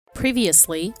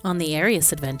Previously on the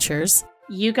Arius Adventures.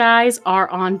 You guys are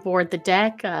on board the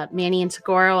deck, Manny and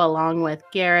Tagoro, along with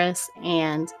Garrus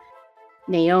and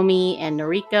Naomi and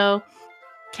Noriko.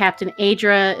 Captain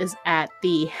Adra is at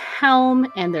the helm,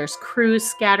 and there's crews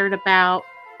scattered about.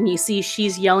 And you see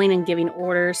she's yelling and giving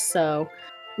orders, so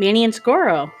Manny and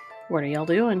Tagoro, what are y'all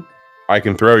doing? I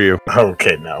can throw you.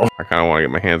 Okay, no. I kind of want to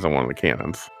get my hands on one of the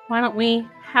cannons. Why don't we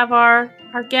have our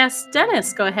guest,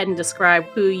 Dennis, go ahead and describe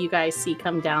who you guys see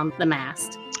come down the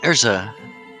mast. There's a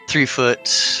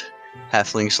 3-foot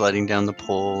halfling sliding down the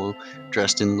pole,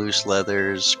 dressed in loose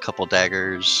leathers, couple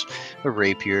daggers, a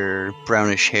rapier,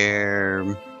 brownish hair,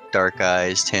 dark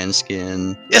eyes, tan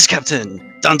skin. Yes,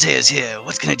 Captain! Dante is here.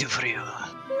 What can I do for you?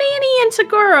 Manny and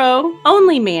Tagoro,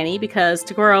 only Manny because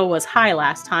Tagoro was high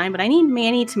last time, but I need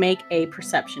Manny to make a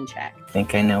perception check. I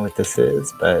think I know what this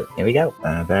is, but here we go.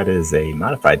 That is a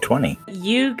modified 20.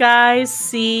 You guys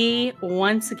see,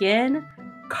 once again,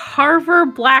 Carver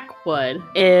Blackwood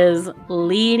is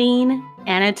leading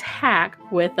an attack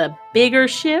with a bigger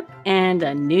ship and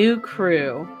a new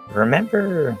crew.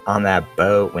 Remember on that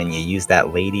boat when you used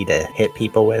that lady to hit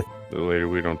people with? The lady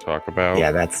we don't talk about.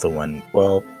 Yeah, that's the one.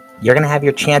 Well, you're going to have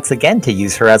your chance again to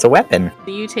use her as a weapon.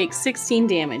 You take 16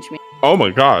 damage, man. Oh my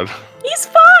god. He's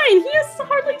fine! He has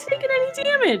hardly taken any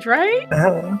damage, right?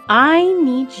 I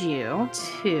need you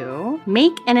to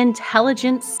make an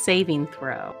intelligence saving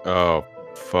throw. Oh,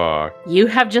 fuck. You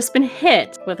have just been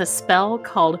hit with a spell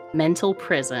called Mental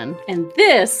Prison, and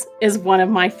this is one of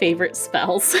my favorite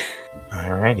spells.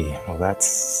 Alrighty, well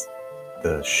that's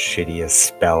the shittiest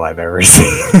spell I've ever seen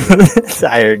in the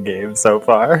entire game so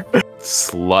far.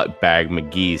 Slutbag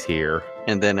McGee's here.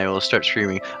 And then I will start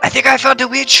screaming, I think I found a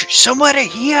witch somewhere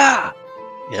here!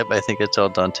 Yep, I think that's all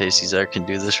Dante Cesar can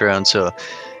do this round, so...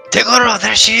 Tagoro,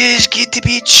 there she is! Get the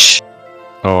bitch!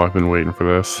 Oh, I've been waiting for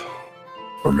this.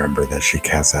 Remember that she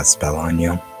cast that spell on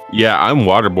you? Yeah, I'm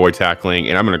Waterboy tackling,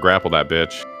 and I'm gonna grapple that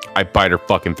bitch. I bite her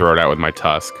fucking throat out with my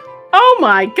tusk. Oh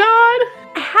my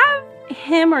god! Have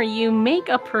him or you make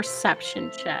a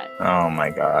perception check. Oh my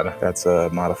god, that's a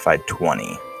modified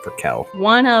 20 for Kel.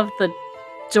 One of the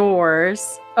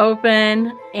doors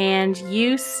open, and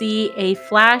you see a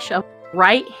flash of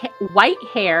white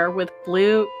hair with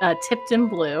blue, tipped in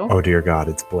blue. Oh dear god,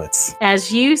 it's Blitz.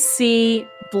 As you see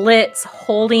Blitz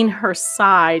holding her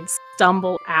side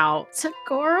stumble out.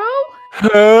 Tagoro?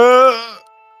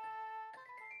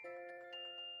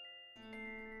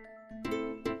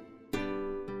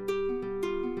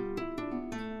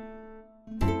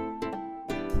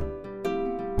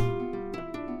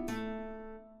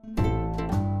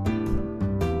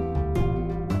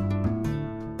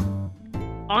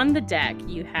 On the deck,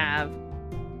 you have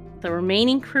the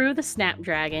remaining crew of the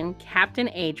Snapdragon, Captain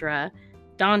Adra,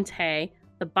 Dante,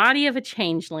 the body of a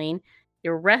changeling,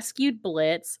 your rescued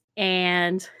Blitz,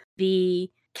 and the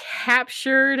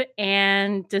captured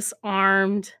and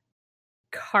disarmed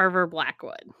Carver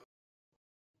Blackwood.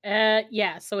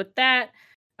 So with that,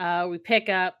 we pick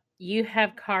up. You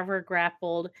have Carver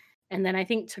grappled, and then I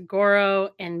think Tagoro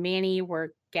and Manny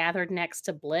were gathered next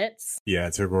to Blitz. Yeah,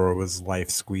 Tagoro was life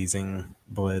squeezing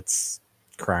Blitz,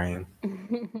 crying.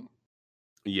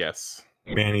 Yes.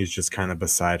 Manny's just kind of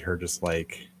beside her, just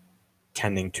like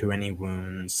tending to any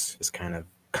wounds, just kind of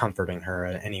comforting her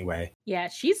anyway. Yeah,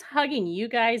 she's hugging you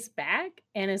guys back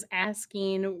and is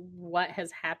asking what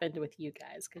has happened with you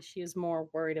guys because she is more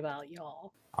worried about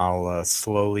y'all. I'll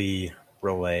slowly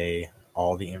relay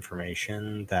all the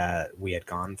information that we had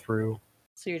gone through.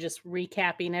 So you're just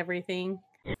recapping everything?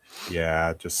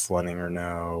 Yeah, just letting her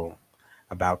know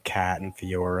about Kat and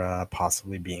Fiora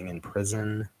possibly being in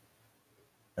prison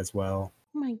as well.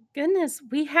 Oh my goodness,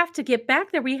 we have to get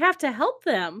back there. We have to help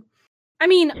them. I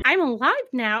mean, I'm alive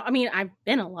now. I mean, I've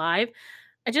been alive.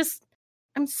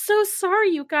 I'm so sorry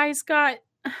you guys got...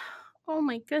 Oh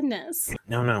my goodness.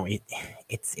 No,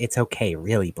 it's okay,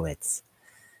 really, Blitz.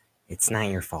 It's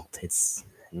not your fault. It's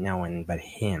no one but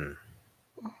him.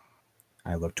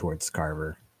 I look towards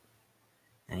Carver.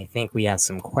 I think we have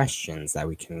some questions that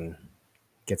we can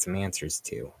get some answers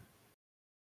to.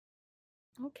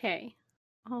 Okay.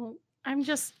 Oh, I'm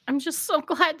just so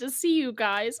glad to see you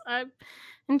guys. And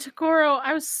Tagoro,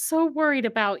 I was so worried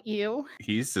about you.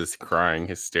 He's just crying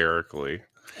hysterically.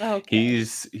 Okay.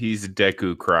 He's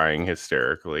Deku crying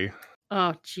hysterically.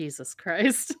 Oh, Jesus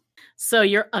Christ. So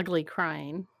you're ugly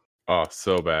crying. Oh,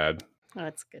 so bad. Oh,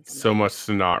 that's good to know. So much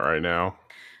snot right now.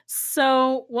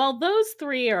 So while those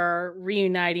three are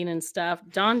reuniting and stuff,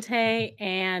 Dante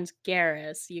and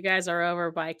Garrus, you guys are over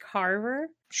by Carver.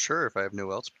 Sure, if I have no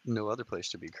other place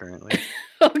to be currently.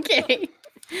 Okay.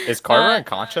 Is Carver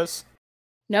unconscious?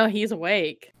 No, he's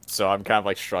awake. So I'm kind of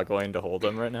like struggling to hold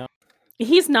him right now.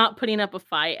 He's not putting up a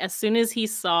fight. As soon as he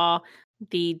saw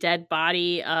the dead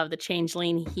body of the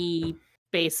changeling, he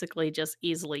basically just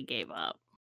easily gave up.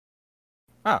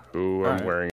 Ah, Ooh, I'm Alright.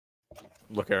 wearing.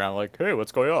 looking around like, hey,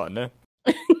 what's going on?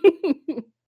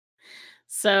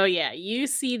 So yeah, you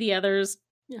see the others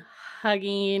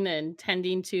hugging and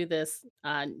tending to this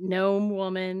gnome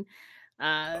woman.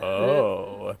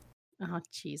 Oh. Oh,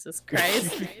 Jesus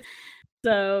Christ.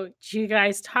 So do you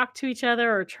guys talk to each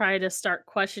other or try to start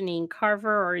questioning Carver,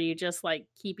 or are you just like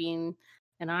keeping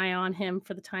an eye on him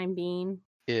for the time being?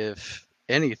 If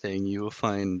anything, you will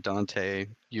find Dante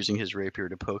using his rapier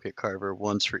to poke at Carver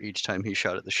once for each time he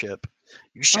shot at the ship.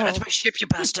 You shot Oh. at my ship, you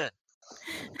bastard!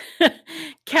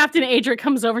 Captain Adric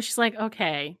comes over. She's like,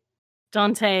 okay,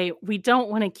 Dante, we don't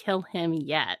want to kill him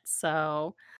yet.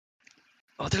 So,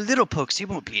 Oh, they're little pokes. He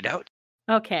won't bleed out.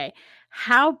 okay,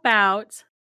 how about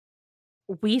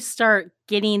we start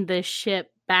getting the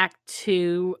ship back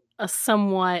to a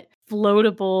somewhat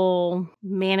floatable,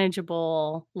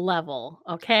 manageable level,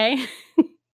 okay?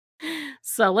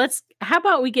 So how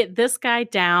about we get this guy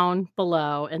down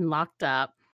below and locked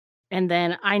up, and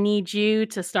then I need you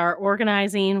to start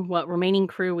organizing what remaining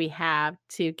crew we have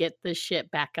to get the ship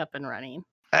back up and running.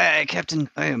 Aye, Captain,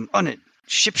 I am on it.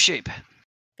 Ship shape.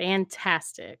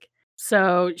 Fantastic.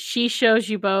 So she shows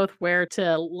you both where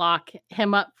to lock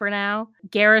him up for now.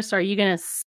 Garrus, are you going to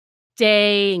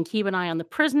stay and keep an eye on the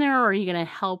prisoner, or are you going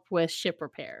to help with ship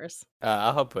repairs?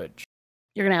 I'll help with.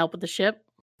 You're going to help with the ship?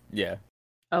 Yeah.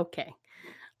 Okay.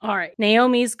 All right.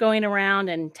 Naomi's going around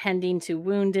and tending to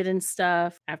wounded and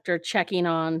stuff after checking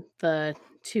on the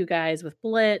two guys with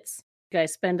Blitz. You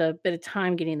guys spend a bit of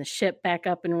time getting the ship back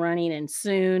up and running, and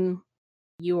soon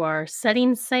you are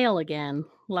setting sail again.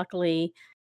 Luckily,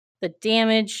 the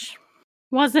damage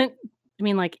wasn't,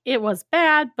 it was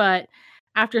bad, but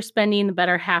after spending the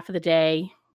better half of the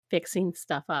day fixing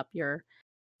stuff up, you're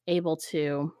able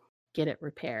to get it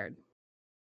repaired.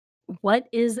 What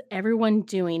is everyone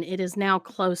doing? It is now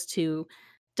close to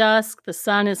dusk. The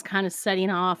sun is kind of setting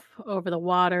off over the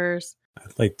waters.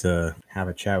 I'd like to have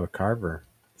a chat with Carver,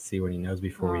 see what he knows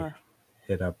before we Uh,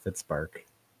 hit up Fitzbark.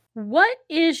 What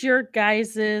is your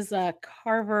guys'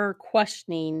 Carver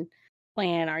questioning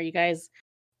plan? Are you guys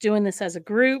doing this as a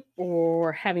group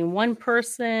or having one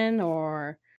person,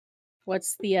 or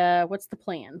what's the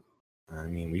plan? I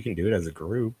mean, we can do it as a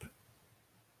group.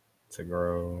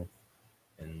 Tagoro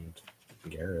and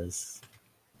Garrus.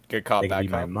 Get caught They can back be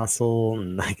my up. muscle,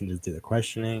 and I can just do the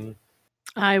questioning.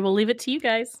 I will leave it to you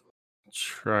guys.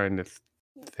 Trying to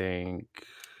think.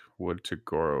 Would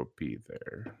Tagoro be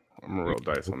there? I'm gonna roll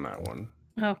dice on that one.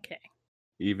 Okay,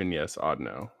 Even yes, odd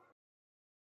no.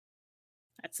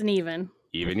 that's an even.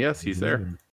 Even yes, he's there.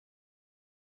 Mm.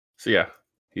 So yeah,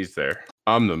 he's there.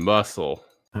 I'm the muscle.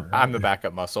 All I'm the right.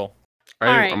 backup muscle.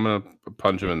 Alright. I'm gonna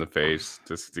punch him in the face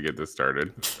just to get this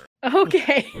started.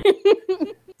 Okay.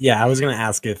 Yeah, I was gonna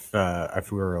ask if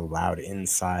we were allowed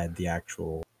inside the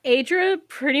actual. Adra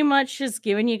pretty much has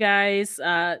given you guys,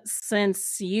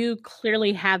 since you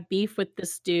clearly have beef with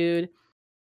this dude,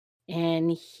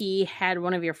 and he had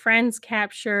one of your friends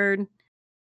captured,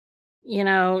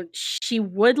 she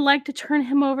would like to turn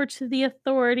him over to the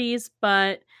authorities,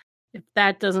 but if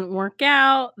that doesn't work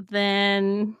out,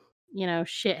 then,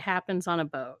 shit happens on a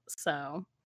boat. So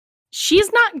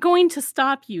she's not going to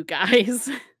stop you guys.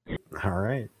 All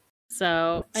right.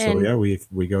 So, So and yeah,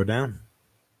 we go down.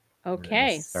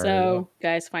 okay, Yes, sorry. so you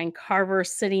guys find Carver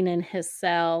sitting in his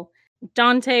cell.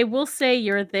 Dante, we'll say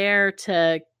you're there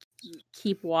to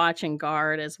keep watch and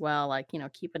guard as well, like,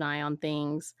 keep an eye on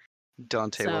things.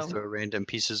 Dante will So- throw random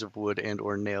pieces of wood and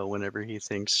or nail whenever he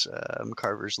thinks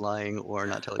Carver's lying or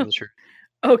not telling the truth.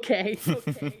 Okay.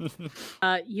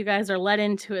 You guys are led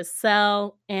into a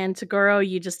cell, and Tagoro,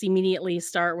 you just immediately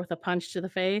start with a punch to the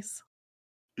face.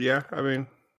 Yeah, I mean,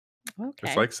 Okay.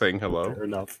 it's like saying hello. Fair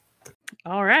enough.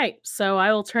 All right. So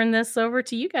I will turn this over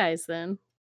to you guys then.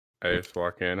 I just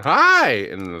walk in, hi,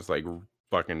 and then it's like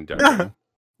fucking dead.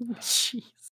 Jeez.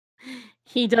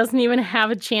 He doesn't even have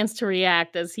a chance to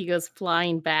react as he goes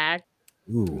flying back.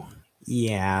 Ooh,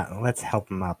 yeah, let's help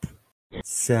him up.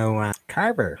 So,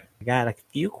 Carver, I got a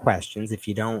few questions. If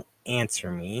you don't answer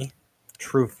me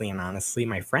truthfully and honestly,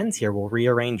 my friends here will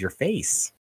rearrange your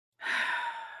face.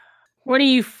 What do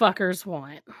you fuckers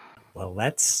want? Well,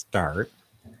 let's start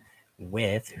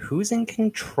with who's in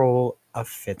control of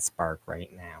Fitzbark right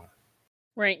now.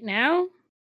 Right now?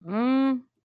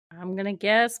 I'm gonna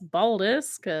guess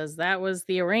Baldus, because that was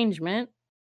the arrangement.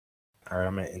 All right,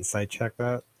 I'm gonna insight check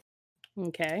that.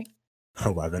 Okay.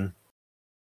 11.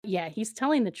 Yeah, he's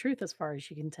telling the truth as far as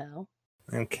you can tell.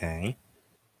 Okay.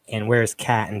 And where's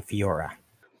Kat and Fiora?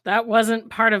 that wasn't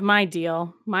part of my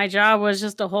deal. My job was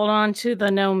just to hold on to the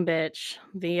gnome bitch,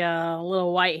 the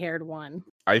little white-haired one.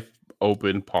 I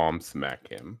open palm smack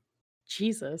him.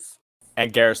 Jesus.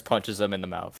 And Garrus punches him in the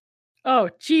mouth. Oh,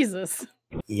 Jesus.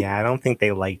 Yeah, I don't think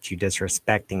they liked you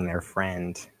disrespecting their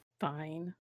friend.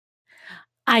 Fine.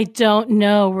 I don't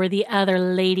know where the other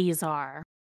ladies are.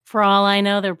 For all I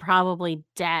know, they're probably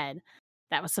dead.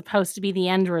 That was supposed to be the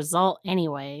end result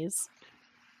anyways.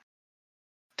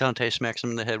 Dante smacks him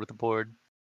in the head with the board.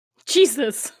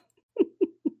 Jesus.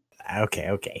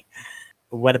 Okay.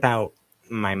 What about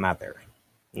my mother?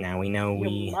 Now we know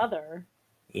Your mother?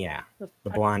 Yeah, the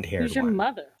fuck- blonde-haired Who's your one.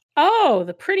 mother? Oh,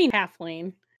 the pretty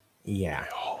halfling. Yeah. They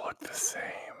all look the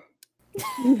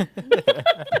same.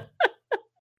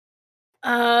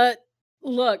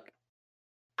 Look,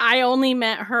 I only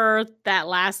met her that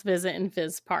last visit in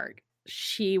Fizz Park.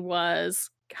 She was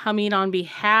coming on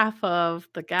behalf of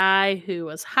the guy who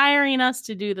was hiring us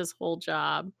to do this whole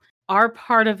job. Our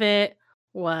part of it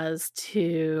was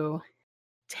to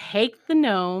take the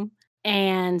gnome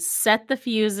and set the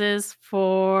fuses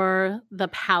for the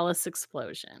palace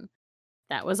explosion.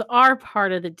 That was our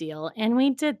part of the deal, and we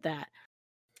did that.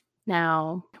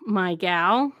 Now, my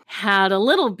gal had a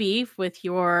little beef with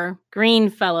your green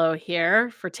fellow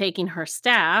here for taking her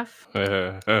staff.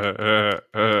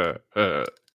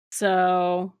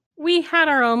 So we had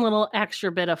our own little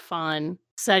extra bit of fun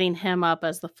setting him up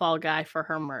as the fall guy for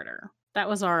her murder. That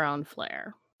was our own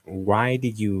flair. Why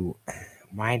did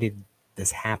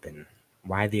this happen?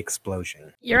 Why the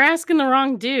explosion? You're asking the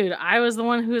wrong dude. I was the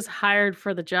one who was hired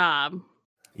for the job.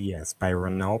 Yes, by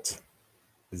Renault.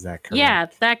 Is that correct? Yeah,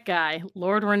 that guy,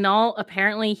 Lord Renault.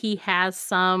 Apparently, he has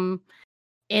some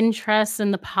interest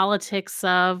in the politics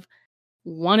of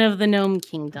one of the gnome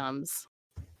kingdoms.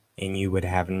 And you would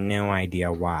have no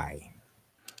idea why.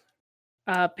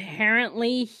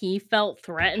 Apparently, he felt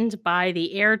threatened by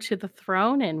the heir to the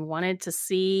throne and wanted to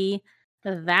see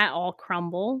that all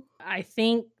crumble. I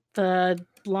think the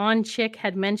blonde chick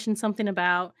had mentioned something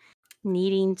about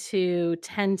needing to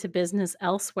tend to business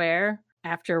elsewhere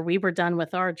after we were done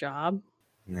with our job.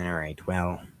 All right,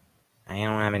 well, I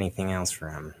don't have anything else for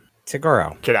him.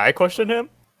 Tagoro. Can I question him?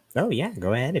 Oh, yeah,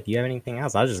 go ahead. If you have anything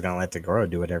else, I was just going to let Tagoro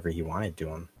do whatever he wanted to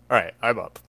him. Alright, I'm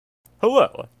up.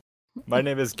 Hello. My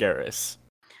name is Garrus.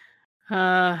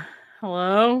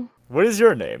 Hello? What is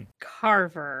your name?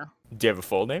 Carver. Do you have a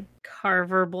full name?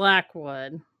 Carver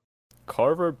Blackwood.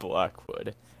 Carver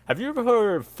Blackwood. Have you ever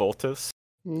heard of Voltus?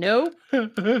 Nope.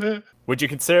 Would you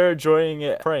consider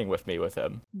joining praying with me with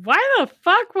him? Why the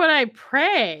fuck would I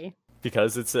pray?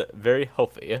 Because it's very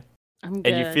healthy. I'm good.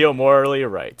 And you feel morally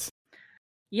right.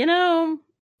 You know,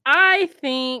 I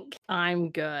think I'm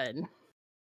good.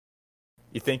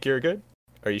 You think you're good?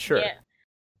 Are you sure? Yeah.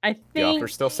 I The think... offer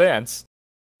still stands.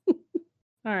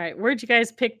 All right, where'd you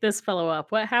guys pick this fellow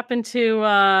up? What happened to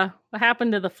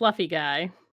the fluffy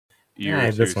guy? You're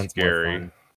Yeah, too this one's more scary.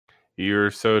 fun.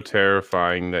 You're so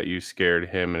terrifying that you scared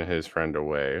him and his friend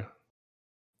away.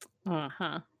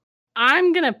 Uh-huh.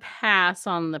 I'm gonna pass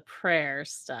on the prayer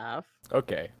stuff.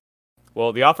 Okay.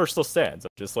 Well, the offer still stands. I'm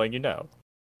just letting you know.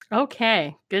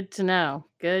 Okay, good to know.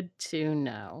 Good to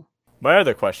know. My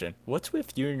other question: what's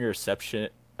with you and your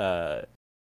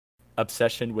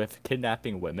obsession with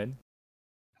kidnapping women?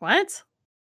 What?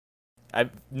 I've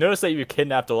noticed that you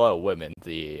kidnapped a lot of women.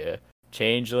 The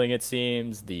changeling, it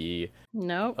seems. The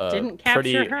Nope, didn't capture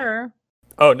pretty- her.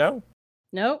 oh no.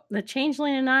 Nope, the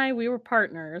changeling and I, we were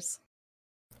partners.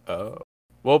 Oh.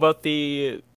 What about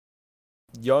the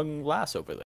young lass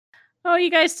over there? Oh, you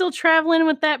guys still traveling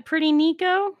with that pretty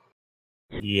Nico?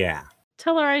 Yeah.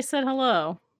 Tell her I said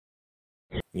hello.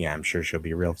 Yeah, I'm sure she'll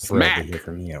be real thrilled Smack. to hear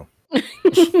from you.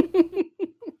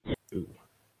 Ooh.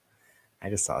 I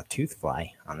just saw a tooth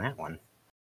fly on that one.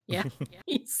 Yeah,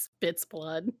 he spits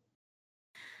blood.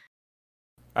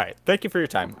 All right. Thank you for your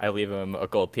time. I leave him a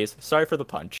gold piece. Sorry for the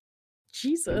punch.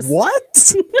 Jesus.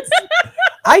 What?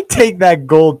 I take that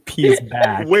gold piece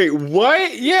back. Wait,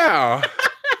 what? Yeah.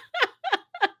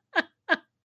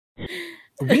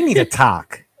 We need to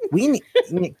talk. We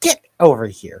need get over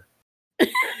here.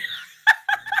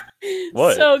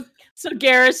 What? So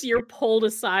Garrus, you're pulled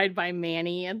aside by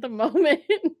Manny at the moment.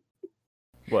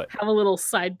 What? Have a little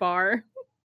sidebar.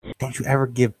 Don't you ever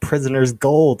give prisoners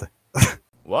gold.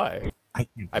 Why?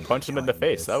 I punched him in the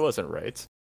face. That wasn't right.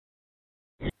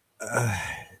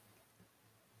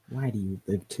 Why do you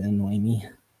live to annoy me?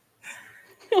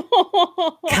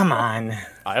 Come on.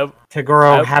 I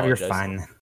Tagoro, have your apologize. fun.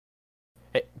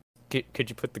 could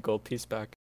you put the gold piece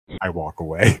back? I walk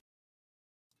away.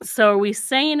 So are we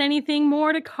saying anything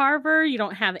more to Carver? You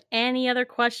don't have any other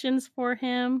questions for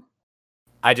him?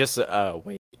 I just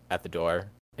wait. at the door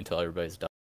until everybody's done.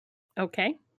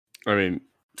 Okay. I mean,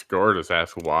 Tagore just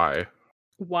asked why.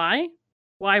 Why?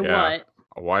 Why Yeah. what?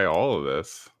 Why all of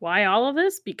this? Why all of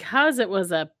this? Because there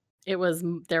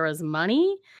was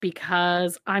money,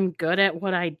 because I'm good at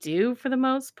what I do for the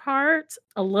most part.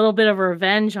 A little bit of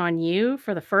revenge on you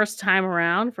for the first time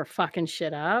around for fucking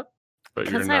shit up. But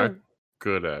you're Because not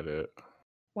good at it.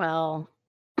 well,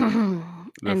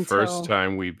 The first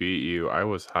time we beat you, I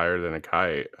was higher than a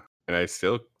kite, and I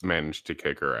still managed to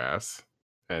kick her ass.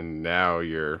 And now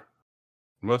you're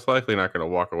most likely not going to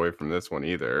walk away from this one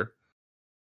either.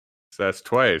 So that's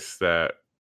twice that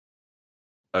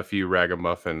a few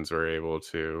ragamuffins were able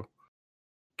to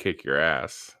kick your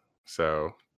ass.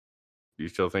 So you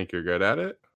still think you're good at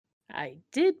it? I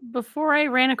did before I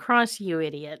ran across you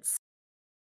idiots.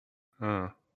 Huh.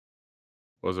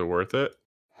 Was it worth it?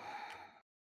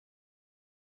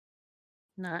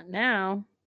 Not now.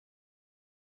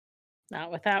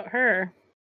 Not without her.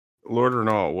 Lord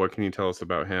Renault, what can you tell us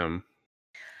about him?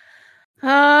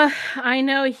 I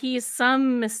know he's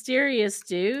some mysterious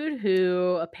dude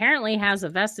who apparently has a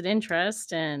vested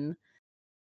interest in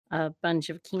a bunch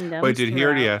of kingdoms. Wait, did he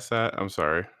already throughout. ask that? I'm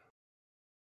sorry.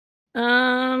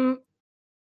 Um,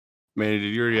 Manny,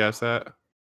 did you already ask that?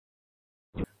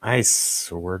 I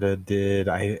sorta did.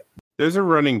 There's a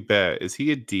running bet. Is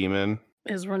he a demon?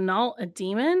 is Renault a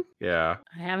demon? Yeah.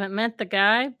 I haven't met the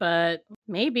guy, but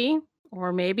maybe.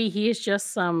 Or maybe he's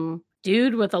just some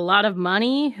dude with a lot of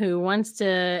money who wants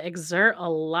to exert a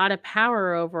lot of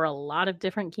power over a lot of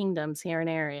different kingdoms here in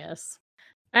Arius.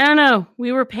 I don't know.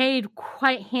 We were paid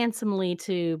quite handsomely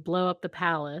to blow up the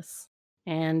palace.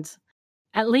 And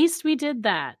at least we did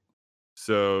that.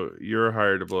 So you're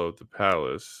hired to blow up the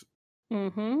palace.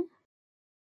 Mm-hmm.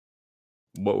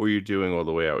 What were you doing all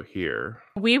the way out here?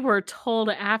 We were told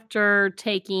after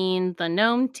taking the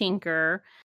gnome tinker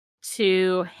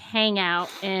to hang out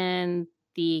in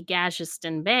the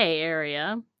Gajeston Bay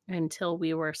area until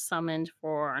we were summoned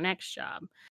for our next job.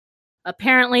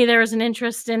 Apparently there was an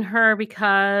interest in her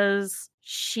because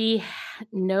she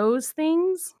knows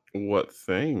things. What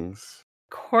things?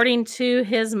 According to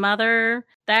his mother,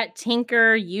 that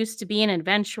tinker used to be an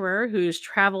adventurer who's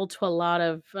traveled to a lot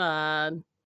of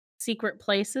secret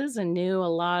places and knew a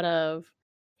lot of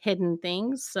hidden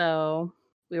things. So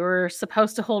we were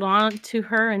supposed to hold on to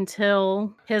her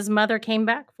until his mother came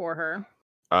back for her.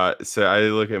 So I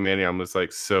look at Manny, I'm just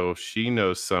like, so she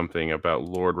knows something about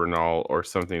Lord Renault or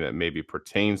something that maybe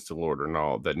pertains to Lord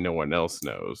Renault that no one else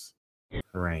knows.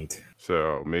 Right.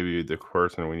 So maybe the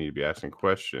person we need to be asking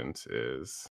questions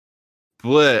is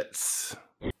Blitz.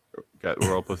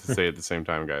 We're all supposed to say it at the same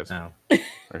time, guys. No.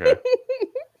 Okay.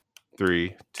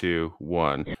 3, 2,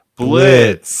 1.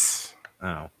 Blitz.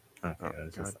 Oh. Okay. Oh, It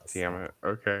was God just us. damn it.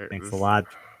 Okay. Thanks a lot,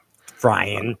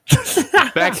 Brian.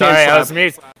 Backhand Sorry, I was slap.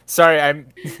 muted. Sorry, I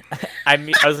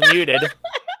was muted.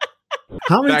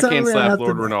 How many Backhand times do I slap have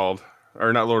Lord to... Renault.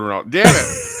 Or not Lord Renault. Damn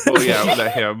it. Oh, yeah, was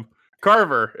that him?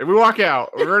 Carver. And we walk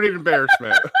out. We're already in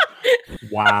embarrassment.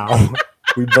 Wow.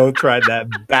 We both tried that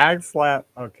back slap.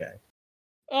 Okay.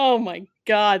 Oh my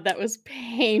god, that was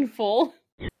painful.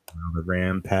 Now the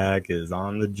Ram Pack is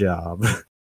on the job.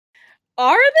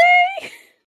 Are they?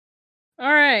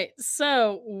 All right,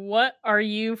 so what are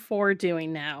you four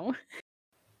doing now?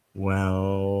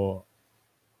 Well,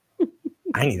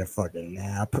 I need a fucking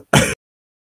nap.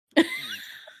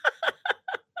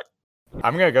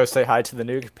 I'm gonna go say hi to the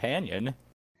new companion,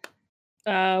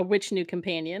 Which new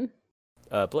companion?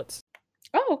 Blitz.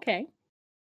 Oh, okay.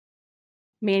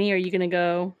 Manny, are you gonna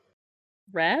go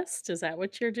rest? Is that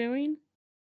what you're doing?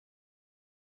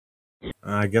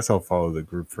 I guess I'll follow the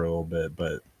group for a little bit,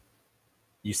 but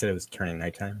you said it was turning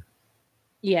nighttime?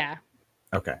 Yeah,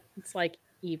 Okay. it's like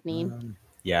evening.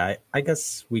 Yeah, I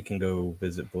guess we can go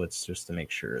visit Blitz just to make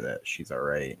sure that she's all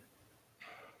right.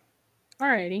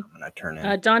 Alrighty. I'm gonna turn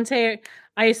in. Dante,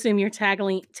 I assume you're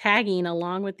tagging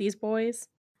along with these boys?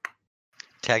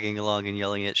 Tagging along and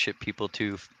yelling at shit people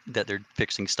too that they're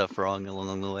fixing stuff wrong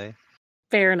along the way.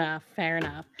 Fair enough. Fair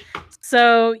enough.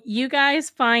 So you guys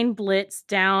find Blitz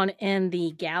down in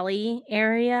the galley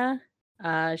area.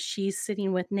 She's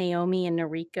sitting with Naomi and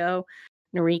Noriko.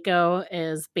 Noriko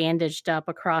is bandaged up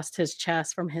across his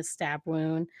chest from his stab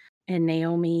wound, and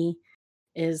Naomi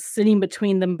is sitting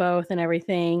between them both and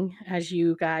everything. As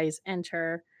you guys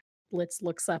enter, Blitz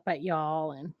looks up at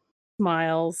y'all and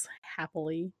smiles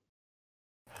happily.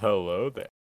 Hello there.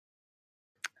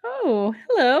 Oh,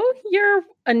 hello. You're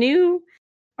a new...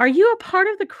 Are you a part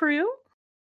of the crew?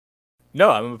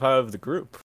 No, I'm a part of the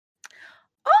group.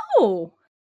 Oh!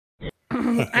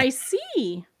 I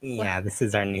see. Yeah, this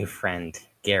is our new friend,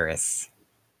 Garrus.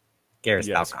 Garrus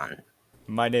Yes. Falcon.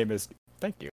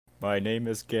 Thank you. My name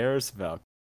is Garrus Valk.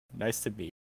 Nice to meet you.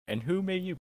 And who may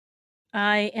you be?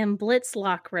 I am Blitz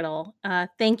Lockriddle.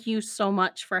 Thank you so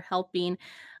much for helping.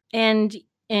 And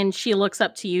she looks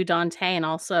up to you, Dante, and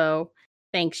also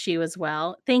thanks you as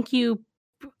well. Thank you.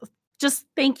 Just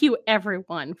thank you,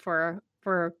 everyone, for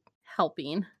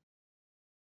helping.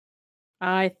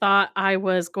 I thought I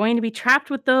was going to be trapped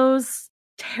with those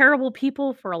terrible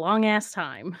people for a long ass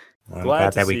time. Well, I'm Glad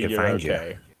glad to that we see could you're find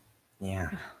okay. you. Yeah.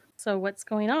 So what's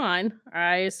going on?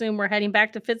 I assume we're heading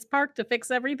back to Fitzpark to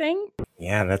fix everything?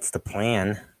 Yeah, that's the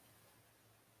plan.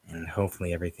 And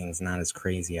hopefully everything's not as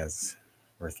crazy as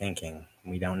we're thinking.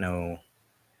 We don't know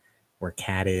where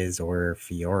Cat is or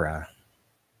Fiora.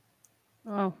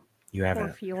 Oh, You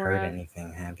haven't Fiora. heard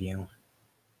anything, have you?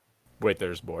 Wait,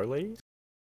 there's more ladies?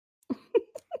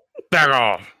 Back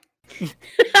off.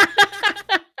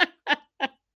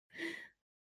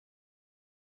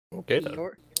 Okay, then.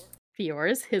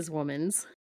 Fiora's his woman's.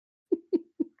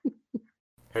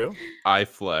 Who? I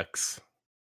flex.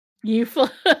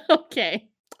 Okay.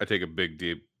 I take a big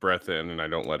deep breath in and I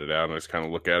don't let it out. And I just kind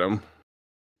of look at him.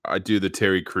 I do the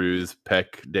Terry Crews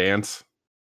peck dance.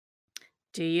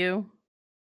 Do you?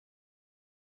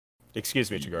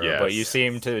 Excuse me, Chigurh, but you Yes.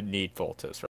 seem to need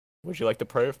Voltus. Right? Would you like to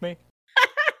pray with me?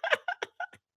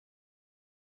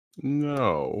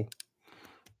 No.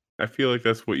 I feel like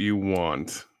that's what you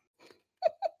want.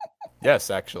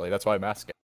 Yes, actually. That's why I'm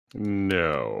asking.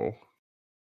 No.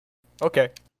 Okay.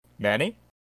 Manny?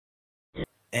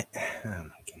 Oh my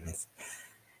goodness.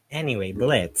 Anyway,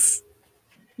 Blitz,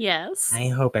 Yes. I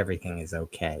hope everything is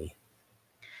okay.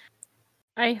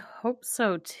 I hope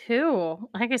so too.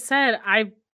 Like I said,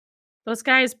 those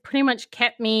guys pretty much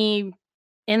kept me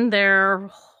in their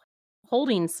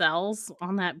holding cells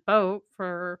on that boat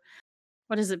for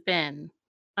what has it been?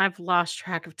 I've lost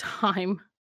track of time.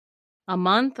 A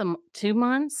month, 2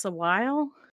 months, a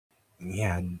while.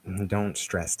 Yeah, don't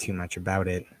stress too much about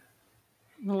it.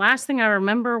 The last thing I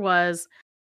remember was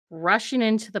rushing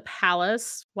into the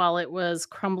palace while it was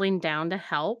crumbling down to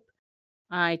help.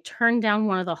 I turned down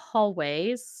one of the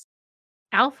hallways.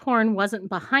 Alfhorn wasn't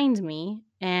behind me,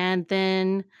 and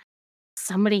then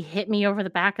somebody hit me over the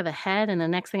back of the head, and the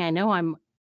next thing I know, I'm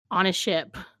on a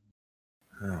ship.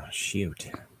 Oh, shoot.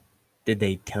 Did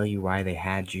they tell you why they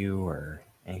had you or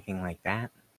anything like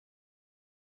that?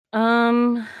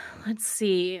 Let's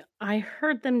see. I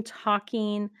heard them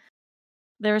talking.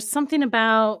 There's something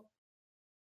about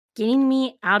getting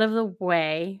me out of the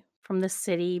way from the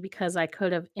city because I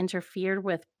could have interfered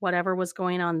with whatever was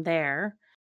going on there.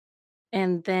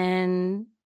 And then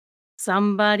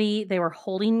they were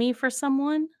holding me for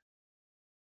someone.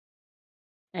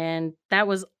 And that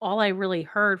was all I really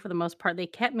heard for the most part. They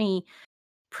kept me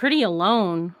pretty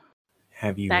alone.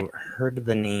 Have you heard of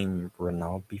the name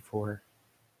Renault before?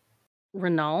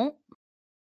 Renault?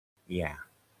 Yeah.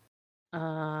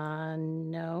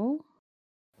 No.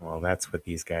 Well, that's what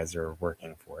these guys are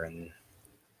working for. And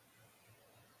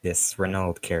this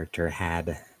Renault character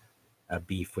had a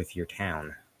beef with your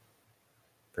town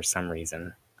for some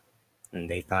reason. And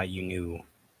they thought you knew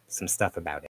some stuff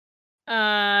about it.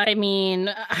 I mean,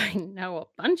 I know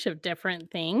a bunch of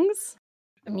different things.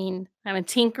 I mean, I'm a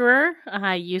tinkerer.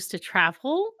 I used to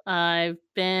travel. I've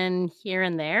been here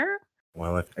and there.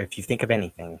 Well, if you think of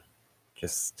anything,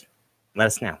 just let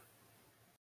us know.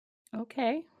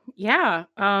 Okay. Yeah.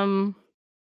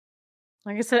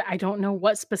 Like I said, I don't know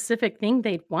what specific thing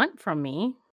they'd want from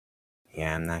me.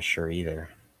 Yeah, I'm not sure either.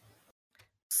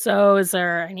 So is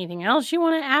there anything else you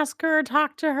want to ask her or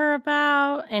talk to her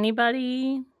about?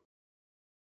 Anybody?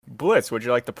 Blitz, would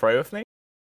you like to pray with me?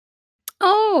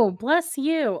 Oh, bless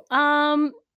you.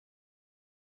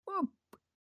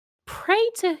 Pray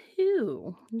to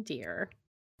who, dear?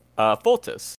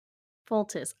 Voltus.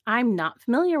 Voltus. I'm not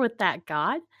familiar with that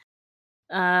god.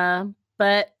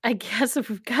 But I guess if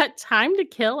we've got time to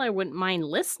kill, I wouldn't mind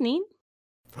listening.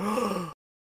 I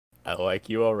like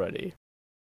you already.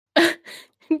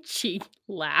 She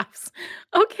laughs.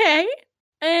 Okay.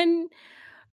 And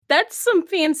that's some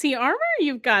fancy armor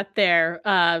you've got there,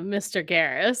 Mr.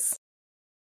 Garrus.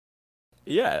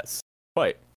 Yes,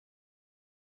 quite.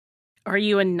 Are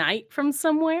you a knight from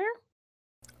somewhere?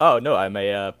 Oh, no, I'm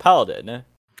a paladin.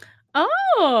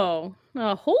 Oh,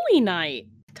 a holy knight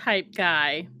type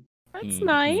guy. That's Mhm.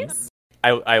 nice.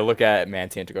 I look at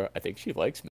Manti and go, I think she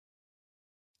likes me.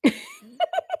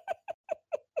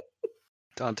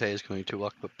 Dante is going to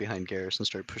walk up behind Garrus and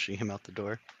start pushing him out the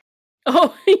door.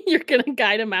 Oh, you're going to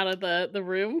guide him out of the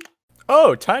room?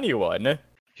 Oh, tiny one.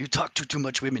 You talk to too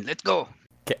much women. Let's go.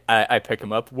 I pick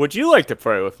him up. Would you like to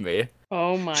pray with me?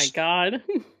 Oh my god.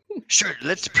 Sure,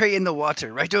 let's pray in the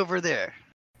water right over there.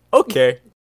 Okay.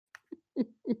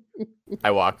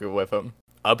 I walk with him.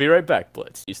 I'll be right back,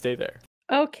 Blitz. You stay there.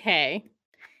 Okay.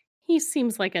 He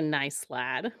seems like a nice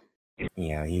lad.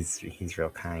 Yeah, he's real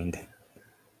kind.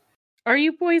 Are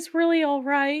you boys really all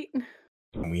right?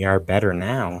 We are better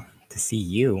now to see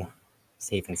you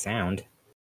safe and sound.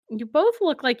 You both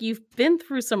look like you've been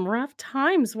through some rough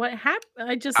times. What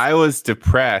happened? I was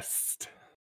depressed.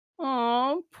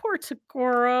 Oh, poor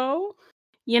Tagoro.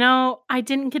 You know, I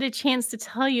didn't get a chance to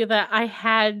tell you that I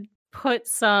had put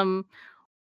some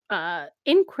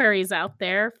inquiries out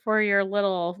there for your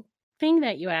little thing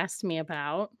that you asked me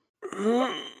about.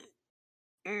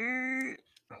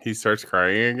 He starts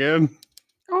crying again.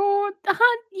 Oh,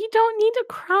 hon, you don't need to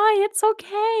cry. It's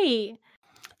okay.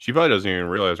 She probably doesn't even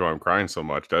realize why I'm crying so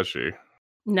much, does she?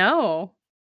 No.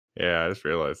 Yeah, I just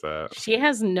realized that. She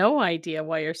has no idea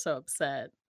why you're so upset.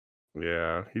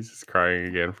 Yeah, he's just crying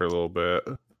again for a little bit.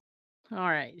 All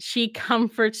right. She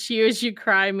comforts you as you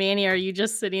cry. Manny, are you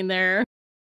just sitting there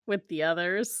with the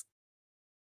others?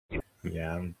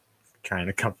 Yeah, I'm trying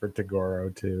to comfort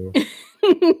Tagoro too.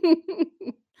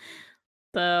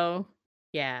 So,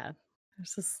 yeah,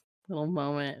 there's this little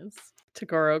moment as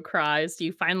Tagoro cries. Do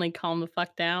you finally calm the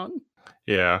fuck down?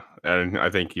 Yeah, and I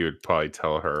think you would probably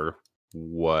tell her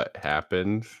what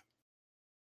happened.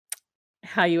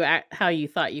 How you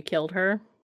thought you killed her?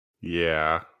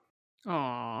 Yeah.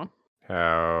 Aw.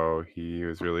 How he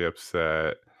was really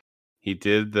upset. He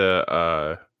did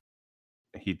the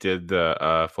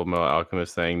Full Metal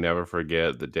Alchemist thing, never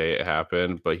forget the day it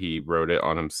happened, but he wrote it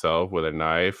on himself with a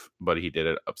knife, but he did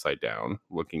it upside down,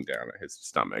 looking down at his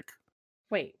stomach.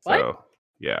 Wait, what? So,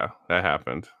 yeah, that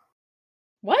happened.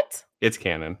 What? It's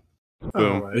canon. Oh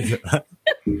Boom. my God.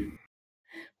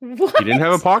 What? He didn't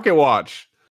have a pocket watch.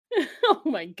 Oh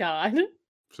my god.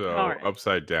 So, Alright.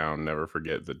 upside down, never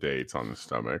forget the dates on the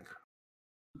stomach.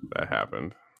 That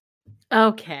happened.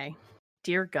 Okay.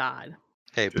 Dear God.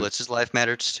 Hey, Blitz's life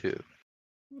matters too.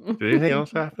 Did anything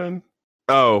else happen?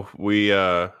 Oh,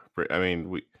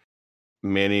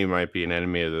 Manny might be an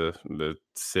enemy of the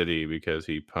city because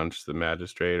he punched the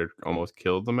magistrate or almost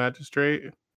killed the magistrate.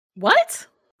 What?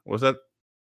 Was that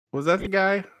the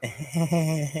guy?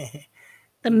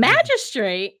 The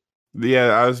magistrate? Yeah,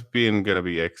 I was gonna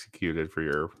be executed for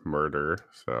your murder,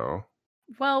 so.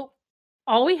 Well,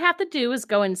 all we have to do is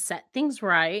go and set things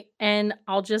right, and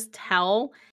I'll just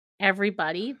tell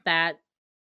everybody that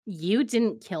you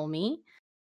didn't kill me,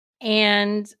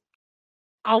 and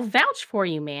I'll vouch for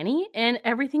you, Manny, and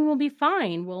everything will be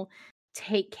fine. We'll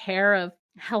take care of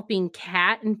helping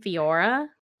Kat and Fiora,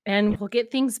 and we'll get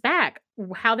things back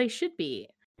how they should be.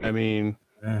 I mean,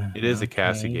 it is a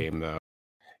Cassie game, though.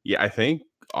 Yeah, I think,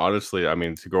 honestly,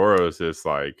 Tagoro is just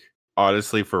like,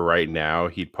 honestly, for right now,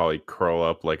 he'd probably curl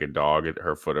up like a dog at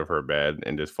her foot of her bed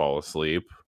and just fall asleep.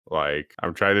 Like,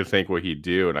 I'm trying to think what he'd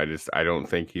do, and I don't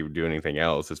think he would do anything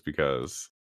else, just because.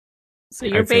 So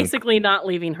you're basically not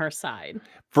leaving her side.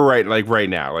 For right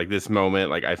now, like this moment,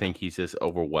 like I think he's just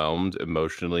overwhelmed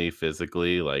emotionally,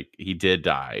 physically. Like he did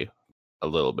die a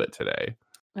little bit today.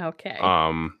 Okay.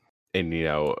 And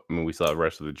we still have the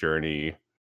rest of the journey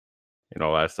and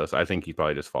all that stuff. So I think he'd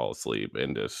probably just fall asleep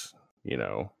and just,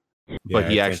 but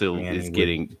he actually is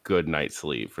getting good night's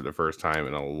sleep for the first time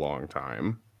in a long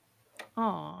time.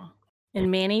 Aw.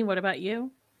 And Manny, what about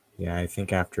you? Yeah, I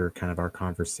think after kind of our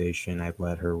conversation, I'd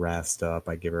let her rest up.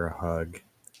 I'd give her a hug.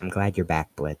 I'm glad you're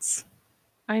back, Blitz.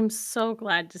 I'm so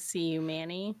glad to see you,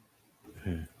 Manny.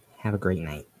 Have a great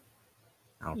night.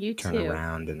 I'll You turn too.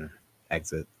 around and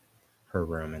exit her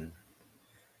room and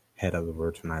head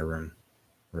over to my room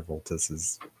where Voltus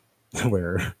is.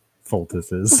 Where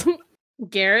Voltus is.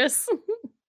 Garrus?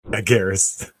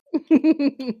 Garrus.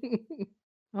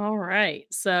 All right.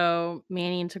 So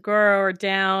Manny and Tagoro are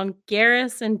down.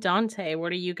 Garrus and Dante,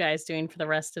 what are you guys doing for the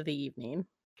rest of the evening?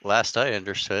 Last I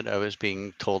understood, I was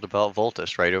being told about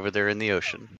Voltus right over there in the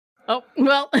ocean. Oh,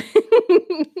 well.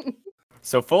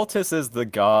 So Voltus is the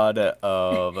god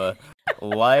of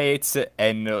light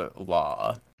and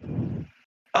law.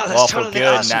 Oh, that's Lawful totally good,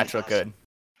 awesome. natural good.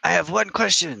 I have one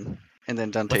question. And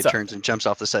then Dante What's up? turns and jumps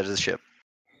off the side of the ship.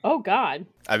 Oh, God.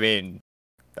 I mean,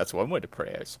 that's one way to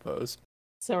pray, I suppose.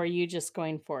 So are you just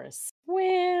going for a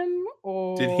swim?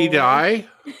 Or... Did he die?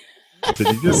 Did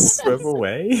he just swim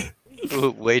away?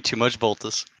 Ooh, way too much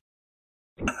Voltus.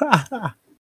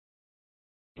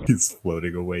 He's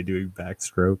floating away doing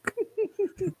backstroke.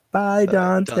 Bye,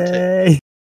 Dante. Dante.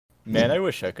 Man, I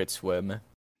wish I could swim.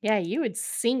 Yeah, you would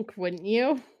sink, wouldn't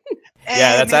you?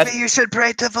 Yeah, that's maybe you should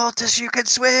pray to Voltus. You can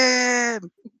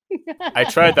swim. I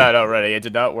tried that already. It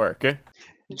did not work.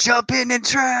 Jump in and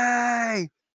try.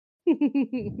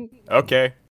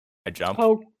 Okay. I jump.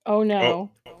 Oh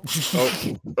no.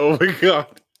 Oh my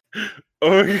god.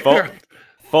 Oh my god.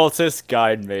 Fultus,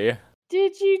 guide me.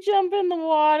 Did you jump in the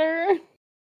water?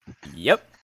 Yep.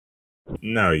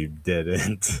 No, you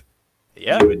didn't.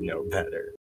 Yep. You would know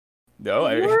better. No,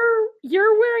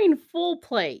 You're wearing full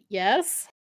plate, yes?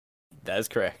 that is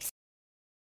correct.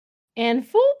 And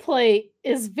full plate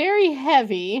is very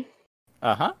heavy.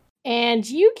 Uh-huh. And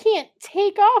you can't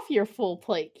take off your full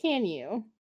plate, can you?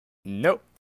 Nope.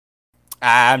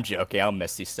 I'm joking. I'll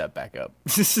Misty step back up.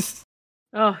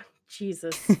 Oh,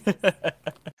 Jesus.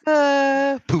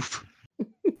 Poof.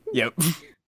 Yep.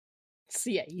 So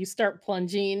yeah, you start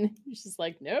plunging. You're just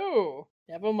like, no,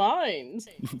 never mind.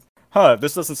 Huh,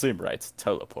 this doesn't seem right.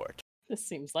 Teleport. This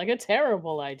seems like a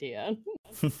terrible idea.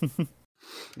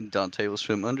 Dante will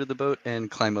swim under the boat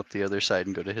and climb up the other side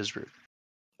and go to his route.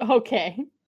 Okay.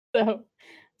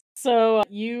 So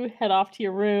you head off to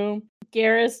your room.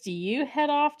 Garrus, do you head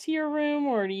off to your room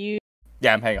or do you...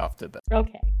 Yeah, I'm hanging off to bed.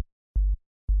 Okay.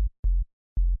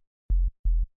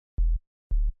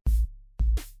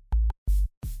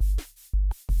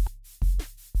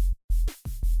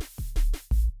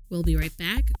 We'll be right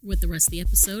back with the rest of the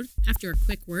episode after a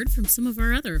quick word from some of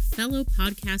our other fellow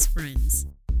podcast friends.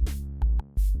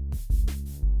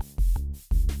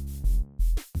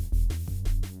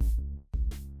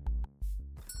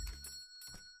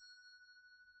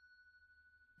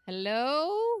 Hello?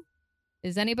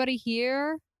 Is anybody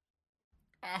here?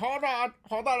 Hold on,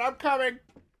 I'm coming.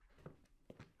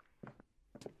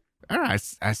 All right,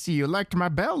 I see you liked my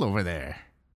bell over there.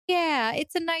 Yeah,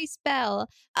 it's a nice bell.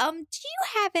 Do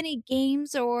you have any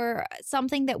games or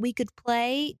something that we could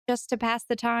play just to pass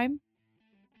the time?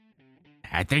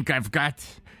 I think I've got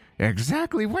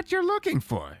exactly what you're looking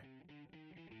for.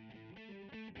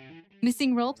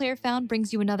 Missing Role Player Found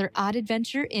brings you another odd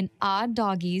adventure in Odd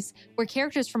Doggies, where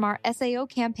characters from our SAO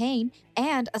campaign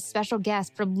and a special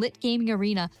guest from Lit Gaming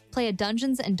Arena play a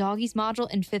Dungeons and Doggies module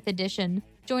in 5th edition.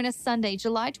 Join us Sunday,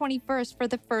 July 21st for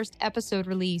the first episode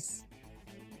release.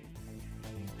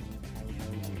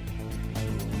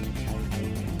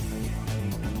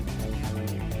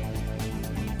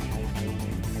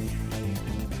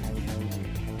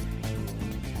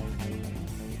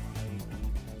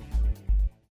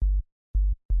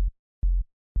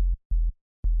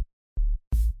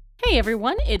 Hey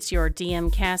everyone, it's your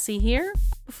DM Cassie here.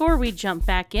 Before we jump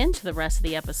back into the rest of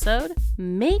the episode,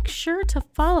 make sure to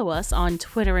follow us on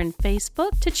Twitter and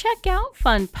Facebook to check out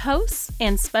fun posts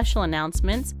and special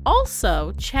announcements.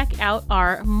 Also, check out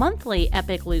our monthly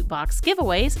Epic Loot Box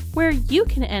giveaways where you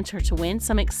can enter to win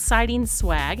some exciting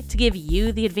swag to give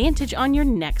you the advantage on your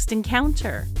next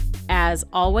encounter. As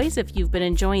always, if you've been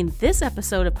enjoying this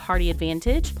episode of Party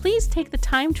Advantage, please take the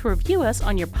time to review us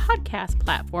on your podcast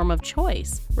platform of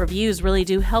choice. Reviews really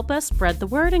do help us spread the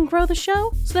word and grow the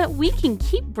show so that we can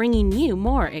keep bringing you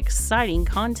more exciting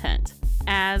content.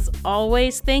 As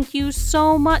always, thank you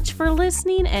so much for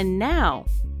listening, and now,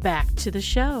 back to the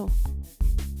show.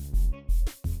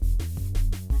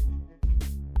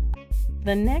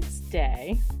 The next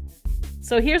day...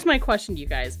 So here's my question to you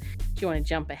guys. Do you want to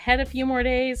jump ahead a few more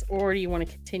days, or do you want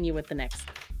to continue with the next?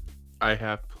 I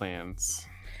have plans.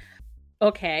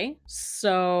 Okay,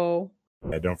 so...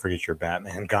 Yeah, don't forget your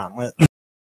Batman gauntlet.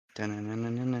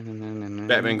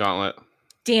 Batman Gauntlet.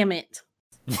 Damn it.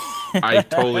 I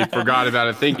totally forgot about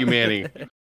it. Thank you, Manny.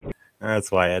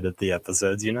 That's why I edit the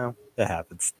episodes, you know? It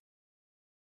happens.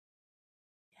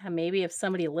 Yeah, maybe if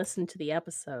somebody listened to the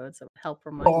episodes, it would help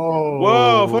remind them.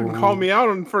 Whoa, fucking call me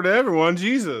out in front of everyone.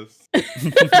 Jesus.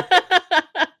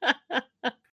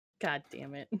 God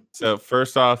damn it. So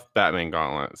first off, Batman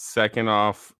Gauntlet. Second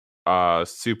off,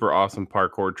 super awesome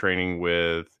parkour training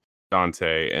with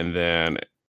Dante. And then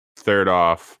third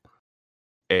off,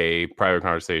 a private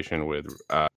conversation with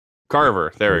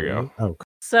Carver. There we go. Oh,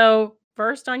 So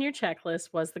first on your checklist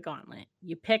was the gauntlet.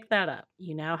 You picked that up.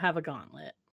 You now have a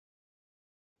gauntlet.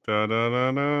 Da, da,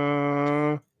 da,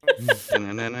 da.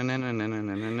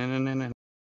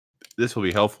 This will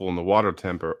be helpful in the water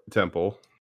temple.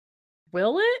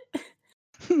 Will it?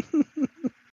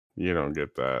 You don't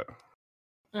get that.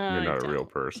 You're not a real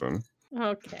person.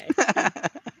 Okay.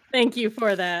 Thank you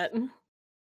for that.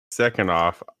 Second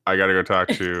off, I got to go talk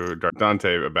to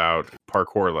Dante about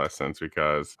parkour lessons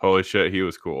because holy shit, he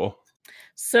was cool.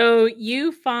 So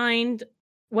you find,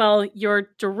 well, you're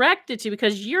directed to,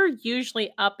 because you're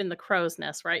usually up in the crow's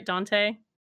nest, right, Dante?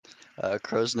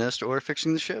 Crow's nest or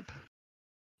fixing the ship.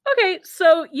 Okay,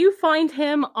 so you find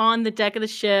him on the deck of the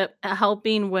ship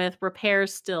helping with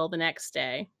repairs still the next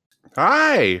day.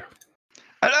 Hi.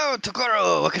 Hello,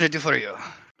 Tokoro. What can I do for you?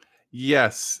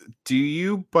 Yes. Do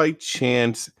you by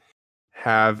chance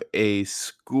have a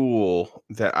school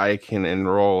that I can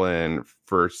enroll in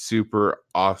for super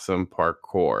awesome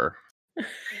parkour.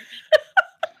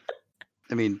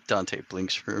 I mean, Dante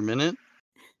blinks for a minute.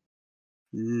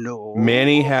 No.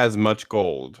 Manny has much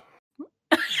gold.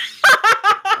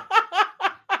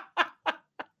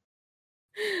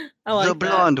 I like the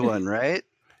blonde one, right?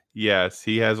 Yes,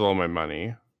 he has all my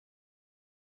money.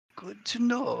 Good to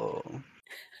know.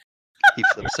 He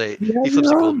flips a Yeah, he flips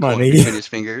a your gold coin money. between his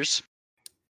fingers.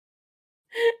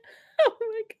 Oh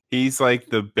my god. He's like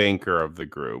the banker of the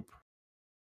group.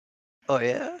 Oh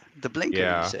yeah, the blinker.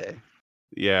 Yeah. You say?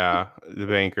 Yeah, the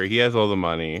banker. He has all the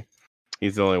money.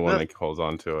 He's the only one Well- that holds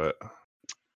on to it.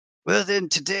 Well then,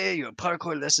 today your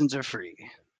parkour lessons are free.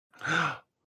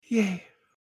 Yay.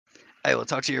 I will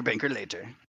talk to your banker later.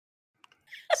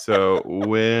 So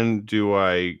when do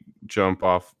I jump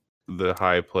off the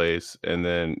high place and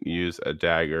then use a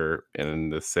dagger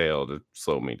and the sail to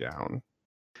slow me down?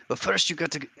 But first, you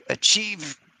got to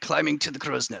achieve climbing to the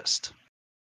crow's nest.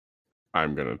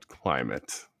 I'm gonna climb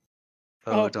it.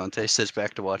 Oh, Oh. Dante sits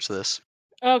back to watch this.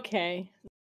 Okay.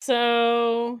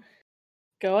 So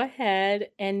go ahead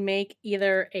and make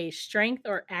either a strength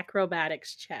or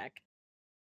acrobatics check.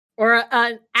 Or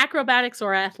an acrobatics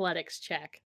or athletics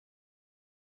check.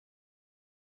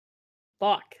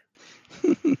 Fuck.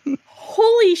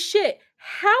 Holy shit.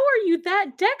 How are you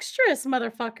that dexterous,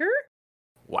 motherfucker?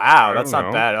 Wow, I that's don't not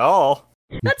know. bad at all.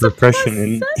 That's a plus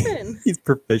proficient 7. He's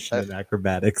proficient in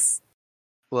acrobatics.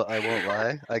 Well, I won't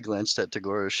lie. I glanced at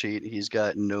Tagoro's sheet. He's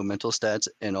got no mental stats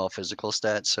and all physical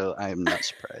stats, so I am not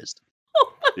surprised.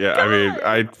 Oh my Yeah, god.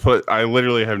 I mean, I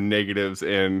literally have negatives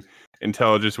in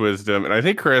intelligence, wisdom, and I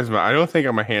think charisma. I don't think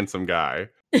I'm a handsome guy.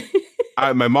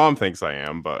 My mom thinks I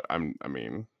am, but I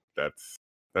mean,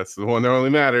 that's the one that only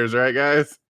matters, right,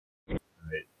 guys?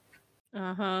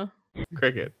 Uh-huh.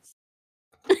 Crickets.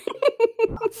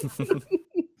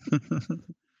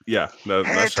 Yeah, Hey,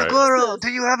 that's right. Tagoro, do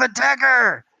you have a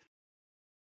dagger?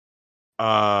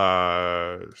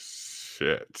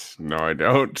 Shit. No, I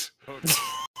don't.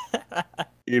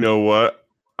 You know what?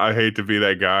 I hate to be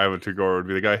that guy, but Tagoro would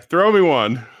be the guy. Throw me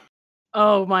one.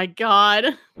 Oh my god.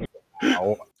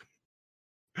 Ow.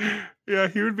 Yeah,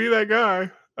 he would be that guy.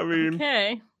 I mean,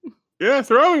 Okay. yeah,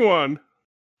 throw me one.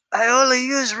 I only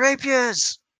use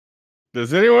rapiers.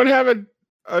 Does anyone have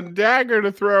a dagger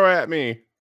to throw at me?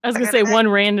 I was I gonna got say an one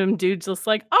random dude's just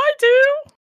like, I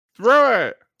do. Throw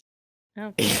it.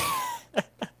 Okay.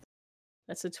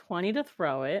 That's a 20 to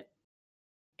throw it.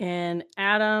 And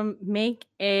Adam, make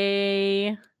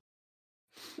a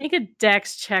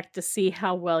dex check to see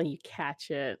how well you catch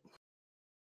it.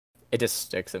 It just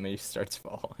sticks and then he starts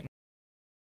falling.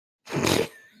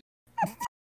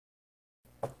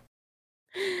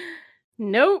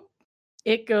 Nope.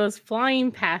 It goes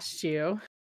flying past you.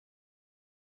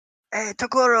 Hey,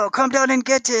 Tagoro, come down and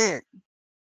get it.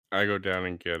 I go down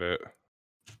and get it.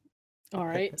 All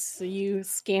right. So you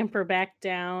scamper back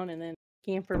down and then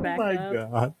scamper back Oh my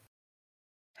up. god.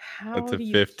 How That's a do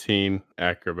you 15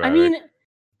 acrobatic.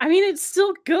 I mean it's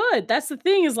still good. That's the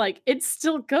thing is like it's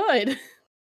still good.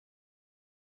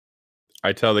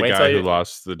 I tell the Wait guy till who you-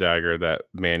 lost the dagger that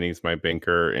Manning's my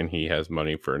banker and he has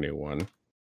money for a new one.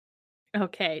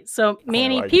 Okay. So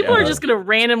Manny, my people are God. just gonna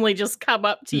randomly just come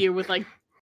up to you with like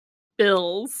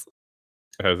bills.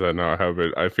 Has that not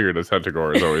happened? I figured this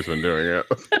Tagoro has always been doing it.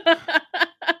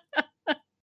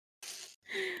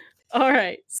 All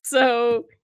right. So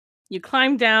you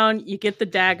climb down, you get the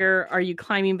dagger. Are you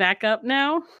climbing back up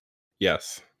now?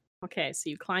 Yes. Okay, so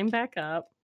you climb back up.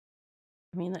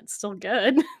 I mean, that's still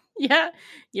good. Yeah,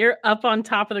 you're up on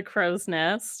top of the crow's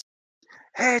nest.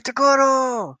 Hey,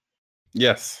 Tagoro,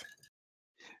 Yes.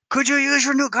 could you use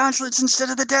your new gauntlets instead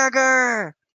of the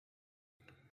dagger?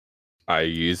 I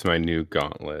use my new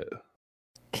gauntlet.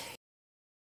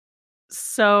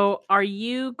 So are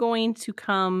you going to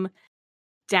come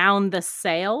down the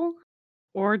sail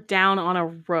or down on a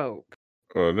rope?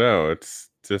 Oh no, it's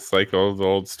just like all the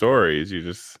old stories. You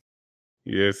just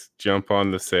jump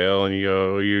on the sail and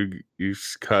you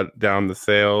just cut down the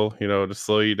sail, to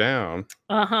slow you down.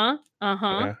 Uh-huh.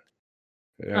 Yeah.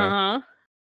 Uh-huh.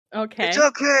 Okay. It's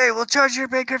okay. We'll charge your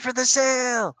banker for the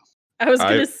sale. I was I-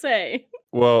 going to say,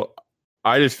 Well,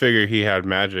 I just figured he had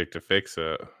magic to fix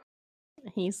it.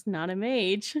 he's not a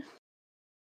mage.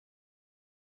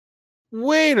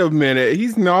 Wait a minute,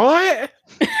 he's not?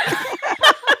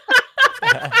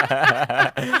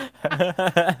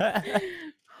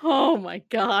 Oh my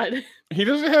god. He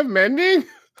doesn't have mending?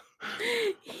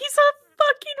 He's a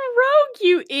fucking rogue,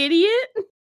 you idiot.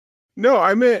 No,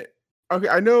 I meant okay,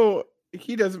 I know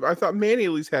He doesn't. I thought Manny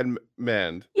at least had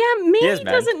mend. Yeah, has Manny mend.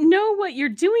 doesn't know what you're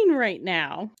doing right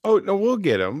now. Oh no, we'll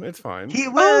get him. It's fine. He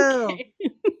will. Okay.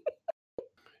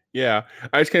 Yeah,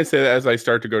 I just can't say that as I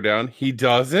start to go down. He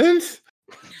doesn't.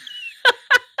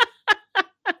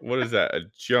 What is that? A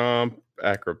jump,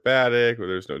 acrobatic? Well,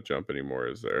 there's no jump anymore,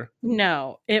 is there?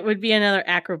 No, it would be another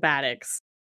acrobatics.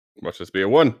 Must just be a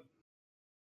 1.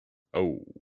 Oh,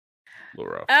 a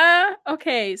little rough.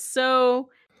 Okay, so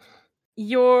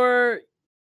you're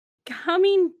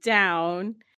coming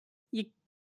down.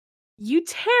 You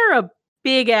tear a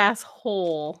big ass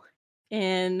hole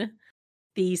in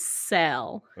the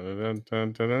cell.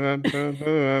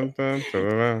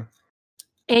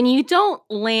 And you don't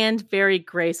land very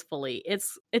gracefully.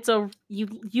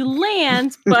 You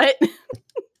land, but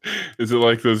Is it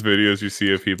like those videos you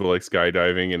see of people like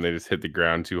skydiving and they just hit the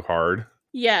ground too hard?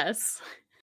 yes.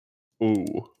 Ooh.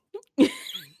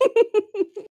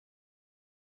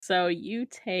 So you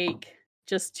take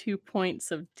just 2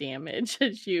 points of damage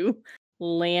as you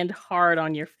land hard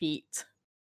on your feet.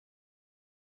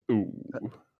 Ooh.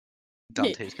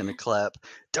 Dante's gonna clap.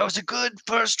 That was a good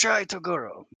first try,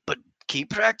 Toguro. But keep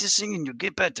practicing and you'll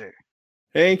get better.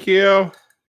 Thank you.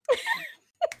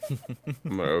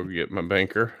 I'm gonna go get my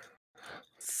banker.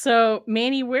 So,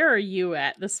 Manny, where are you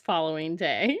at this following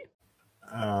day?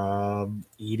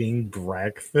 Eating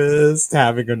breakfast,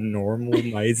 having a normal,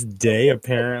 nice day.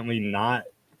 Apparently not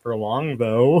for long,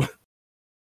 though.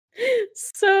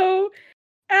 So,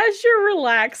 as you're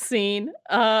relaxing,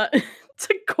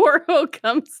 Toguro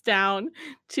comes down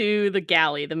to the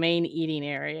galley, the main eating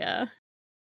area,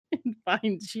 and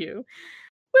finds you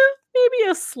with maybe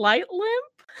a slight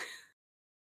limp.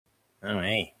 Oh,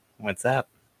 hey, what's up?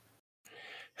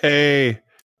 Hey,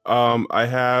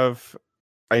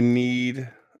 I need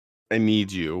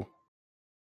you.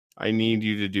 I need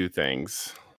you to do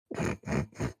things.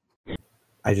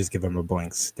 I just give him a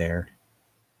blank stare.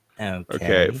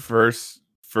 Okay,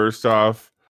 first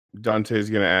off, Dante's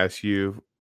gonna ask you.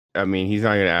 I mean, he's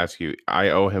not gonna ask you. I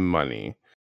owe him money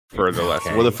for the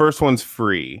lesson. Well, the first one's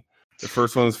free.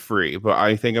 But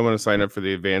I think I'm gonna sign up for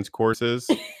the advanced courses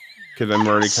because I'm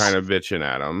already kind of bitching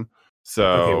at him. So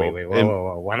okay, wait,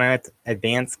 whoa. Why not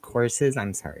advanced courses?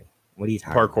 I'm sorry. What are you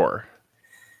talking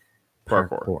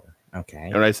Parkour. Okay.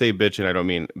 And when I say bitching, I don't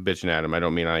mean bitching at him. I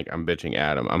don't mean like I'm bitching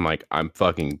at him. I'm like, I'm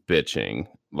fucking bitching.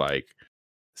 Like,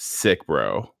 sick,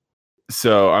 bro.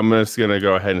 So I'm just going to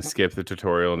go ahead and skip the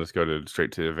tutorial and just go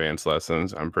straight to advanced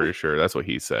lessons. I'm pretty sure that's what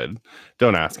he said.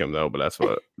 Don't ask him, though, but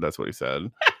that's what he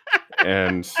said.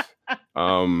 And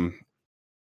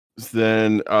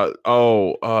then,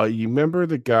 you remember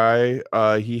the guy?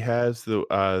 He has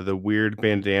the weird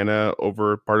bandana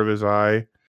over part of his eye.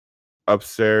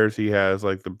 Upstairs, he has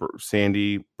like the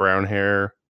sandy brown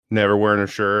hair, never wearing a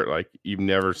shirt. Like, you've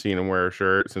never seen him wear a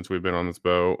shirt since we've been on this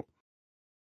boat.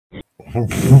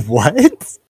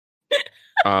 What?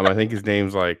 I think his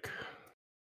name's like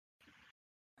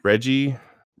Reggie.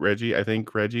 I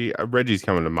think Reggie. Reggie's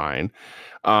coming to mind.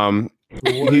 What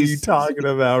are you talking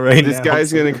about right now? This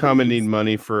guy's gonna come and need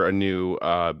money for a new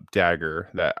dagger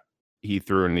that he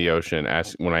threw in the ocean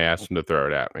when I asked him to throw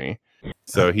it at me.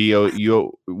 So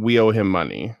we owe him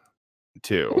money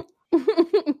too.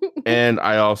 And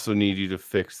I also need you to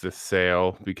fix the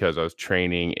sail because I was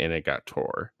training and it got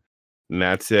tore. And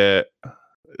that's it.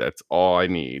 That's all I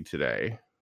need today.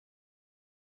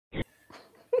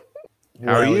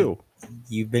 How are you?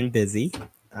 You've been busy.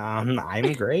 I'm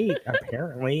great.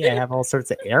 Apparently, I have all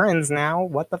sorts of errands now.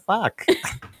 What the fuck?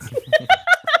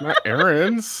 Not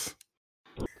errands.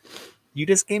 You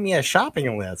just gave me a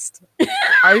shopping list.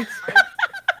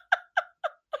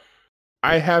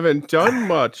 I haven't done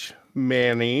much,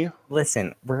 Manny.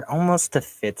 Listen, we're almost to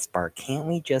Fitzbar. Can't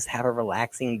we just have a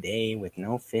relaxing day with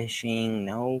no fishing,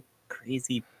 no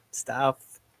crazy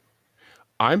stuff?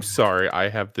 I'm sorry, I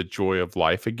have the joy of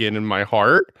life again in my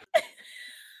heart.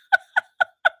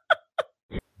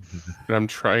 And I'm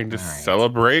trying to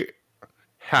celebrate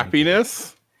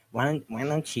happiness. Why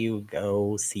don't you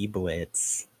go see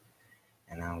Blitz?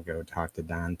 And I'll go talk to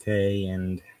Dante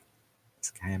and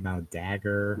this guy about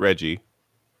Dagger. Reggie.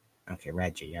 Okay,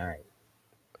 Reggie, alright.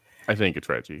 I think it's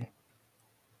Reggie.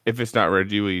 If it's not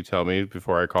Reggie, will you tell me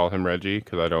before I call him Reggie?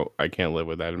 Because I can't live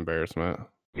with that embarrassment.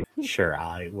 Sure,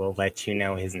 I will let you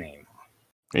know his name.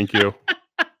 Thank you.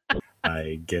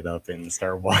 I get up and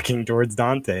start walking towards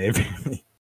Dante.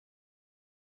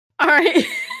 All right.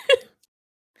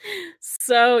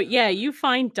 So, yeah, you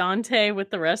find Dante with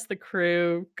the rest of the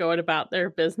crew going about their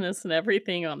business and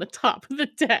everything on the top of the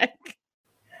deck.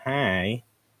 Hi.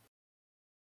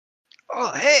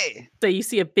 Oh, hey! So you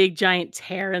see a big giant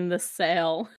tear in the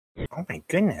sail. Oh my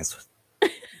goodness.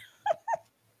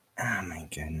 Oh my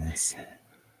goodness.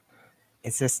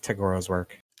 Is this Tagoro's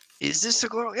work? Is this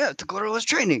Tagoro? Yeah, Tagoro was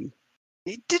training.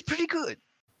 He did pretty good.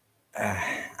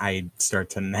 I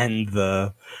start to mend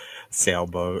the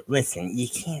sailboat. Listen, you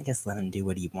can't just let him do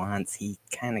what he wants. He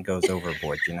kind of goes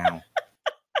overboard, you know?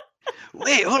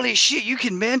 Wait, holy shit, you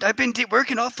can mend? I've been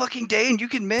working all fucking day and you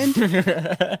can mend?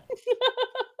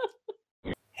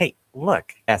 Hey,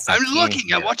 look. I'm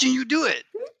looking. I'm watching you do it.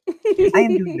 I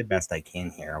am doing the best I can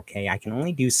here, okay? I can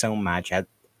only do so much.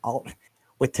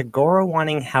 With Tagoro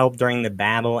wanting help during the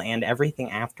battle and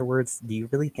everything afterwards, do you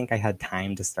really think I had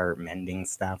time to start mending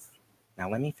stuff? Now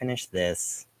let me finish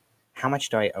this. How much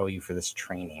do I owe you for this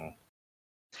training?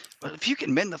 Well, if you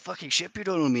can mend the fucking ship, you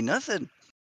don't owe me nothing.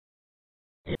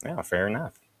 Well, fair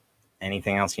enough.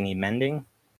 Anything else you need mending?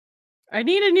 I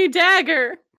need a new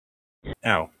dagger.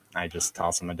 Oh, I just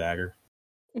toss him a dagger.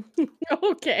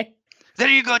 Okay. There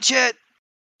you go, Chet.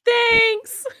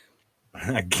 Thanks.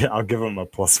 I'll give him a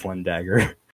 +1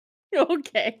 dagger.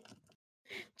 Okay.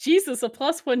 Jesus, a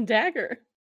 +1 dagger.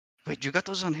 Wait, you got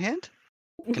those on hand?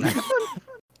 Can I have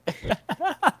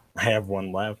one? I have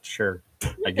one left, sure.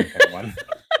 I give him one.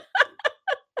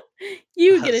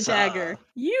 You get a dagger.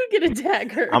 You get a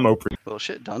dagger. I'm open. Well,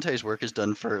 shit, Dante's work is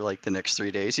done for like the next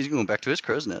 3 days. He's going back to his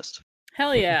crow's nest.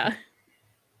 Hell yeah.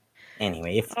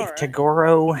 Anyway, if All right.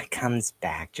 Tagoro comes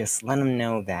back, just let him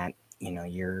know that, you know,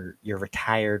 you're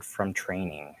retired from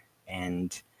training.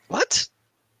 And what?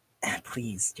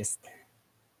 Please, just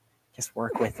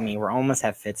work with me. We're almost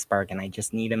at Fitspark, and I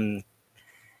just need him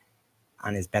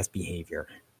on his best behavior.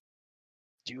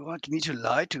 Do you want me to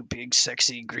lie to big,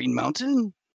 sexy Green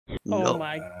Mountain? Oh No.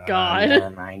 my god.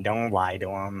 Never mind. Don't lie to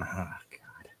him. Oh,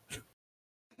 God.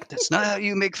 That's not how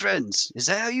you make friends. Is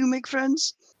that how you make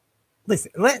friends?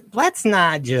 Listen, let's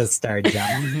not just start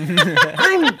jumping.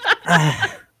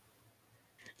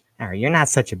 All right, you're not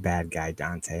such a bad guy,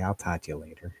 Dante. I'll talk to you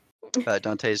later.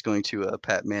 Dante is going to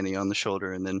pat Manny on the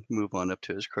shoulder and then move on up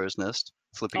to his crow's nest,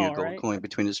 flipping a All gold right. coin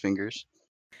between his fingers.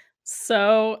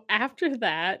 So after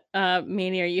that,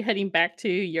 Manny, are you heading back to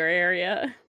your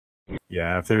area?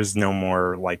 Yeah, if there's no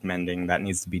more like mending that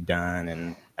needs to be done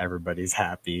and everybody's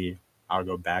happy, I'll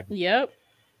go back Yep.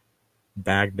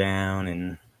 down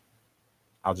and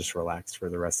I'll just relax for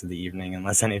the rest of the evening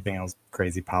unless anything else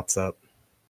crazy pops up.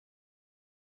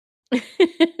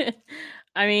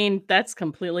 I mean, that's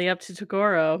completely up to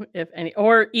Tagoro, if any,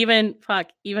 or even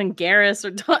Garrus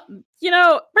or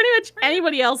pretty much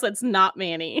anybody else that's not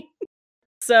Manny.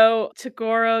 So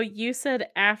Tagoro, you said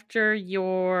after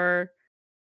your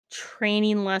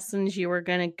training lessons, you were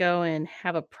gonna go and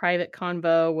have a private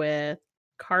convo with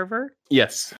Carver.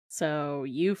 Yes. So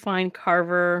you find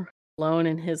Carver alone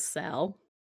in his cell,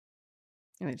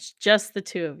 and it's just the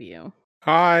two of you.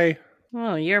 Hi.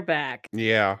 Oh, you're back.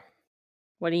 Yeah.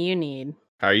 What do you need?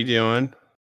 How you doing?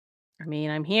 I mean,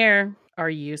 I'm here. Are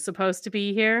you supposed to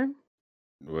be here?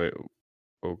 Wait.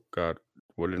 Oh God.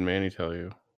 What did Manny tell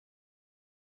you?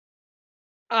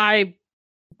 I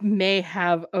may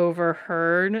have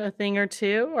overheard a thing or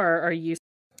two, or are you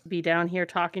supposed to be down here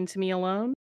talking to me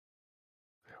alone?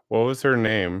 What was her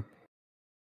name?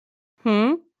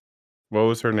 Hmm? What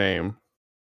was her name?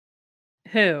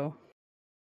 Who?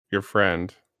 Your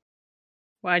friend.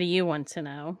 Why do you want to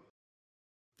know?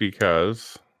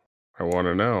 Because I want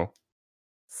to know.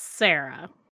 Sarah.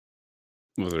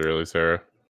 Was it really Sarah?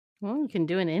 Well, you can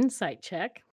do an insight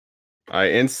check.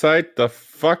 I insight the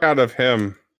fuck out of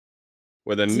him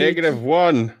with a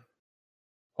 -1.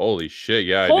 Holy shit,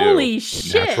 yeah, I do. Holy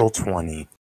shit! Natural 20.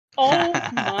 Oh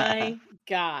my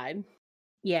god.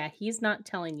 Yeah, he's not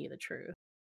telling you the truth.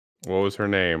 What was her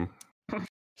name?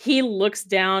 He looks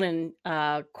down and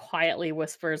quietly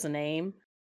whispers a name.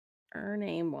 Her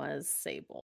name was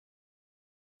Sable.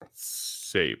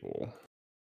 Sable.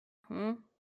 Hmm?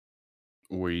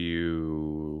 Were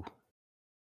you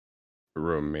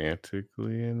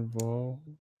romantically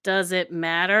involved? Does it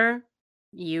matter?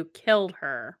 You killed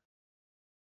her.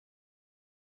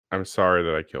 I'm sorry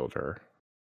that I killed her.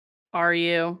 Are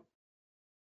you?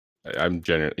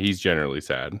 He's generally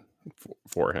sad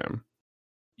for him.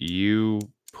 You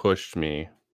pushed me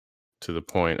to the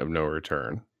point of no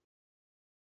return.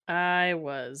 I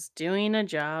was doing a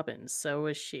job and so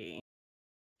was she.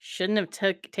 Shouldn't have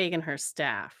taken her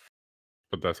staff.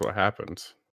 But that's what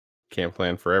happens. Can't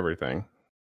plan for everything.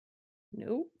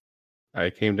 Nope. I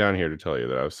came down here to tell you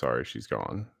that I was sorry she's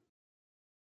gone.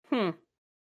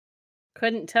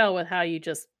 Couldn't tell with how you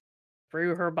just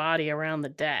threw her body around the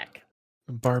deck.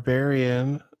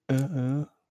 Barbarian. Well,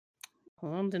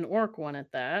 I'm an orc one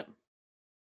at that.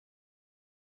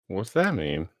 What's that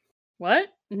mean?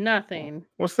 What? Nothing.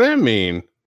 What's that mean?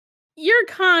 Your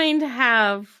kind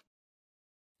have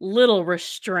little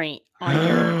restraint on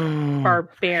your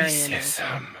barbarian.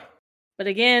 But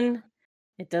again,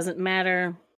 it doesn't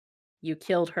matter. You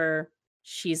killed her.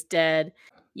 She's dead.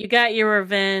 You got your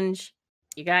revenge.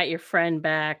 You got your friend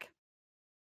back.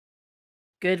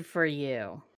 Good for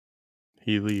you.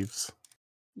 He leaves.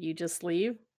 You just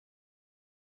leave?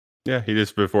 Yeah,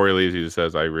 before he leaves, he just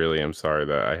says, I really am sorry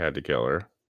that I had to kill her.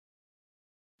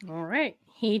 All right.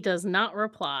 He does not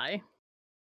reply.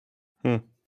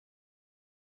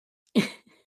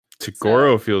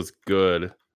 Toguro feels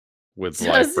good with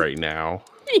life right now.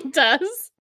 He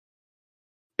does.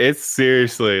 It's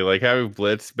seriously, like, having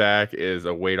Blitz back is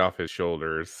a weight off his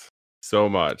shoulders. So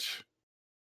much.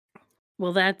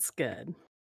 Well, that's good.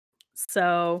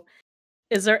 So,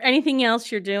 is there anything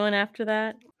else you're doing after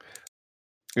that?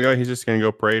 Yeah, he's just gonna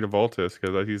go pray to Voltus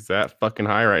because he's that fucking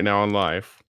high right now on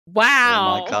life.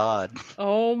 Wow. Oh my god.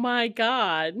 Oh my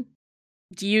god.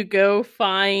 Do you go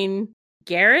find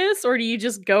Garrus, or do you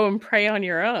just go and pray on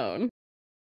your own?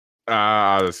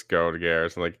 I'll just go to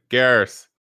Garrus. I'm like, Garrus,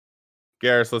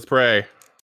 let's pray.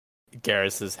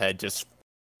 Garrus's head just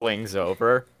flings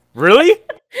over. Really?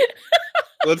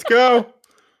 Let's go.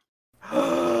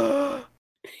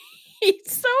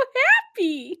 He's so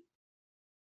happy.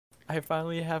 I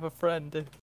finally have a friend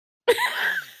who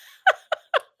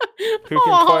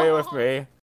can play with me.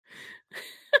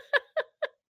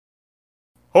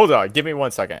 Hold on, give me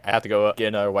 1 second. I have to go get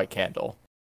another white candle.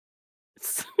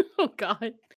 Oh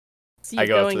god. So I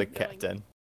go up to the captain.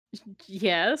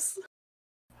 Yes.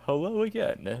 Hello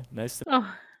again. Nice to...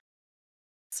 Oh.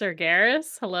 Sir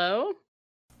Garrus, hello?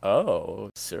 Oh,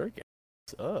 Sir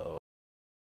Garrus. Oh.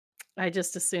 I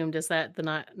just assumed, is that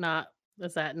not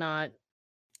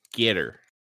Get her.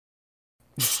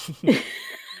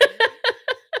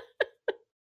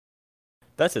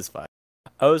 That's his fine.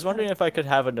 I was wondering if I could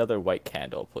have another white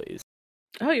candle, please.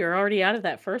 Oh, you're already out of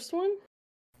that first one?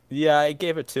 Yeah, I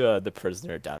gave it to the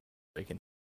prisoner down.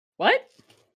 What?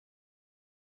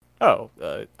 Oh,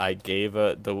 I gave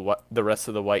the rest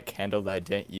of the white candle that I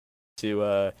didn't use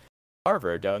to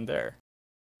Carver down there.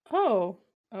 Oh,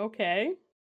 okay.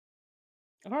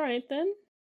 All right then.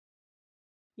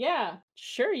 Yeah,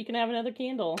 sure, you can have another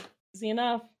candle. Easy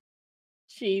enough.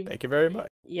 Thank you very much.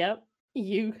 Yep,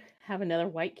 you have another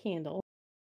white candle.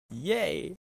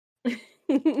 Yay!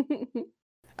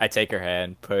 I take her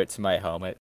hand, put it to my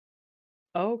helmet.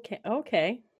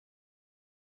 Okay.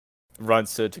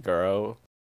 Runs to Toguro.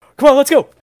 Come on, let's go!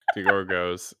 Toguro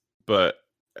goes, but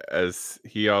as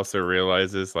he also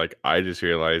realizes, like, I just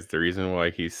realized the reason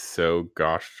why he's so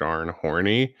gosh darn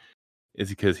horny is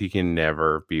because he can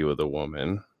never be with a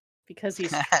woman. Because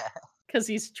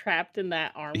he's trapped in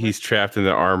that armor. He's trapped in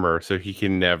the armor, so he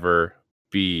can never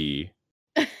be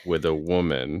with a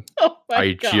woman. Oh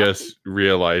my God. Just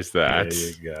realized that. There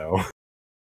you go.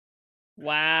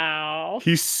 Wow.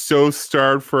 He's so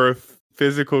starved for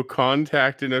physical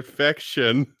contact and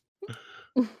affection.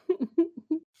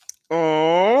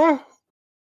 Oh,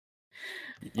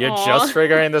 You're just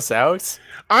figuring this out?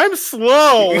 I'm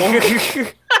slow.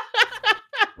 His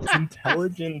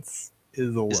intelligence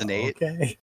is low, an 8.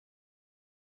 Okay.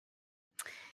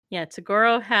 Yeah,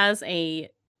 Toguro has a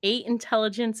 8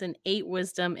 intelligence, an 8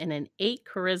 wisdom, and an 8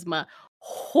 charisma.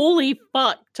 Holy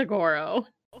fuck, Toguro.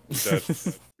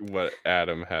 That's what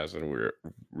Adam has in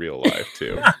real life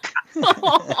too.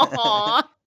 Aw.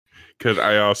 Because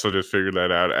I also just figured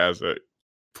that out as a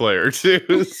player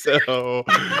too. So,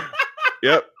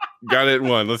 yep, got it in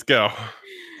one. Let's go.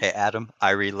 Hey, Adam,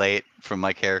 I relate from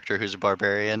my character who's a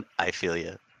barbarian. I feel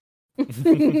you.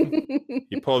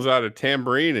 He pulls out a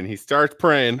tambourine and he starts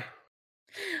praying.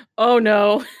 Oh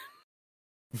no.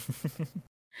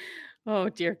 Oh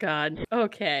dear God.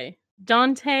 Okay.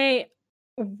 Dante,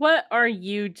 what are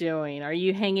you doing? Are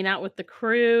you hanging out with the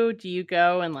crew? Do you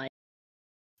go and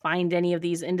find any of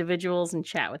these individuals and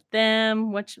chat with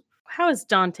them? How is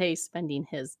Dante spending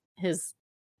his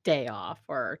day off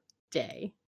or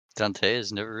day? Dante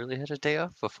has never really had a day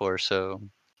off before, so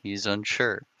he's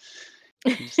unsure.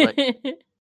 He's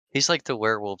like the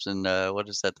werewolves in what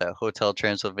is that Hotel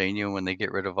Transylvania when they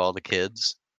get rid of all the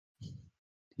kids.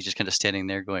 He's just kind of standing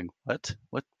there going, What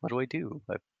do I do?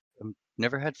 I've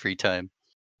never had free time.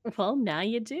 Well, now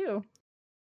you do.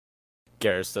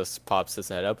 Garrus just pops his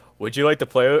head up. Would you like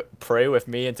to pray with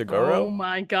me and Toguro? Oh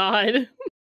my God.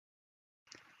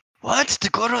 What?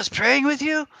 Togoro's praying with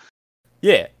you?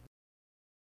 Yeah.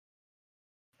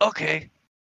 Okay.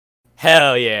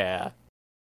 Hell yeah.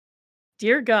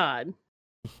 Dear God.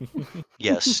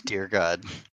 Yes, dear God.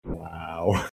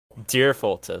 Wow. Dear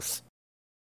Voltus.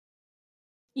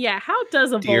 Yeah, how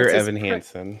does a Dear Voltus Evan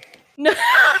Hansen. No.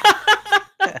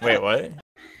 Wait, what?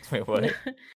 Wait, what?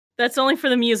 That's only for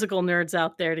the musical nerds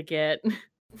out there to get.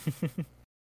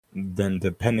 Then,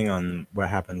 depending on what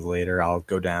happens later, I'll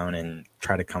go down and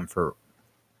try to comfort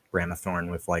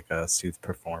Ramathorn with like a soothe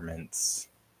performance,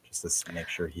 just to make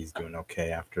sure he's doing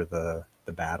okay after the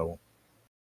battle.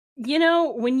 You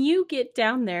know, when you get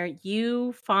down there,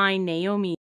 you find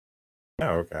Naomi.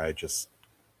 Oh, okay. I just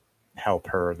help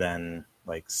her, then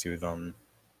like soothe him.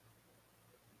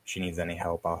 If she needs any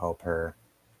help, I'll help her.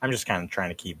 I'm just kind of trying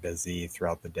to keep busy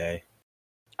throughout the day.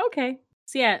 Okay.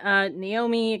 So yeah,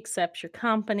 Naomi accepts your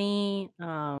company.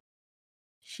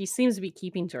 She seems to be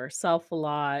keeping to herself a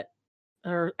lot,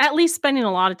 or at least spending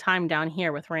a lot of time down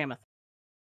here with Ramath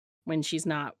when she's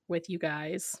not with you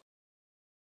guys.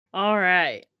 All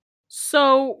right.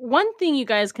 So one thing you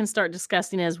guys can start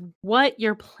discussing is what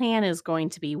your plan is going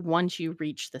to be once you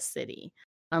reach the city.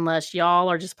 Unless y'all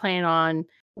are just planning on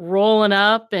rolling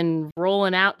up and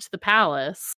rolling out to the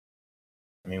palace.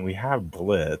 I mean, we have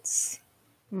Blitz.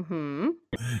 Mm-hmm.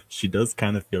 She does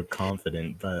kind of feel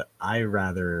confident, but I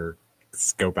rather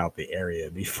scope out the area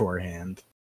beforehand.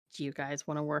 Do you guys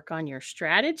want to work on your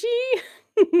strategy?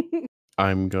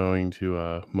 I'm going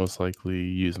to most likely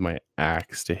use my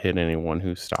axe to hit anyone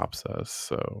who stops us,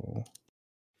 so...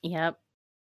 Yep.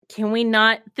 Can we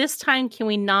not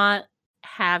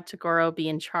have Toguro be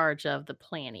in charge of the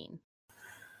planning?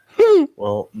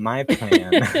 Well, my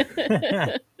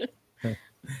plan...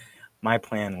 My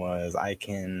plan was I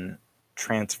can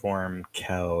transform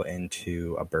Kel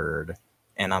into a bird,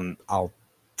 and I'll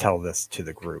tell this to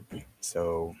the group.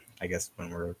 So I guess when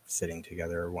we're sitting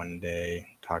together one day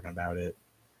talking about it,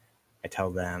 I tell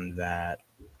them that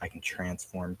I can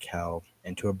transform Kel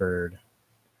into a bird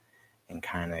and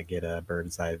kind of get a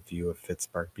bird's eye view of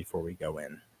Fitzbark before we go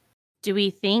in. Do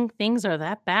we think things are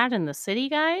that bad in the city,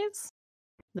 guys?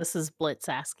 This is Blitz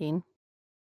asking.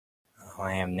 Oh,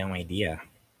 I have no idea.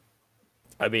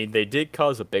 I mean, they did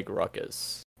cause a big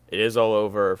ruckus. It is all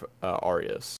over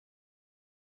Arius.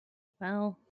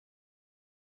 Well...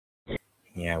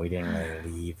 Yeah, we didn't really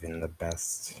leave in the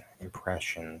best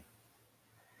impression.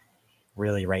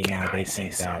 Really, right now, they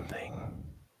think that... something?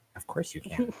 Of course you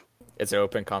can. It's an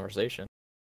open conversation.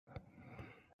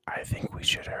 I think we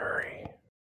should hurry.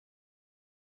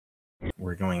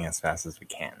 We're going as fast as we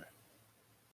can.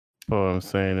 What I'm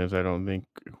saying is I don't think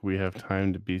we have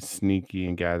time to be sneaky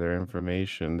and gather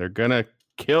information. They're gonna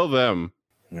kill them.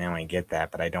 Now I get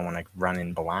that, but I don't want to run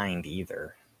in blind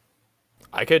either.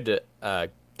 I could,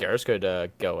 Garrus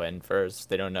could go in first.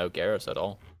 They don't know Garrus at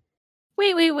all.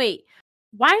 Wait.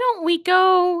 Why don't we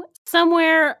go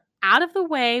somewhere out of the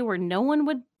way where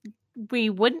we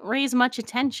wouldn't raise much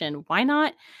attention? Why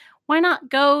not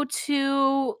go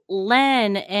to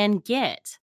Len and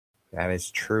Git? That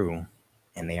is true.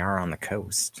 And they are on the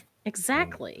coast.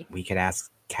 Exactly. And we could ask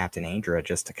Captain Adra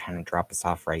just to kind of drop us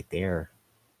off right there.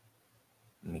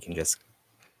 And we can just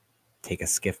take a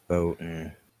skiff boat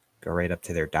and go right up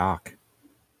to their dock.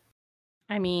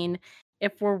 I mean,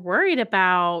 if we're worried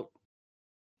about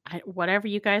whatever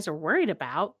you guys are worried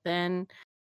about, then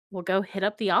we'll go hit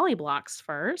up the Ollie blocks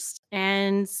first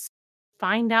and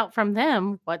find out from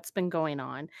them what's been going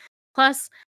on. Plus,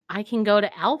 I can go to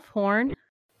Elfhorn.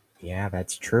 Yeah,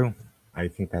 that's true. I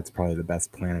think that's probably the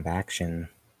best plan of action.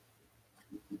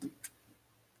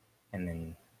 And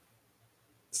then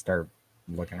start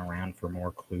looking around for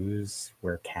more clues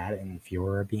where Kat and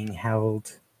Fiora are being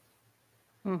held.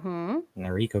 Mm-hmm.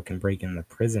 Noriko can break in the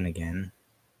prison again.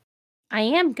 I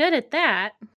am good at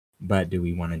that. But do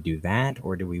we want to do that,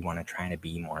 or do we want to try to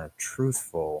be more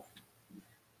truthful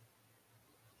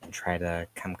and try to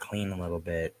come clean a little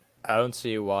bit? I don't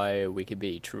see why we could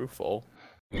be truthful.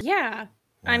 Yeah.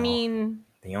 Well, I mean...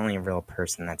 The only real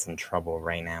person that's in trouble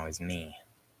right now is me.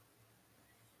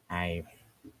 I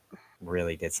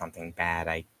really did something bad.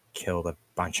 I killed a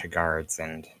bunch of guards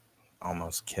and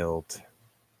almost killed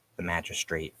the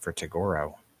magistrate for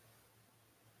Toguro.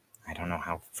 I don't know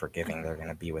how forgiving they're going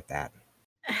to be with that.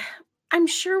 I'm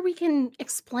sure we can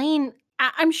explain.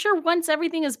 I'm sure once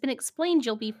everything has been explained,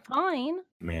 you'll be fine.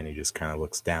 Manny just kind of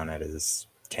looks down at his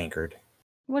tankard.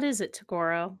 What is it,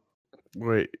 Toguro?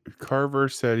 Wait, Carver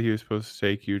said he was supposed to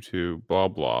take you to blah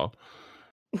blah.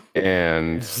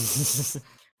 And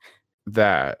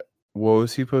that, what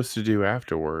was he supposed to do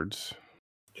afterwards?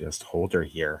 Just hold her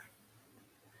here.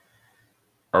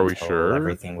 Are we sure?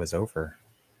 Everything was over.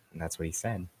 And that's what he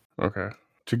said. Okay.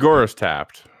 Togoro's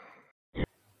tapped.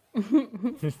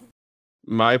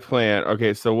 My plan.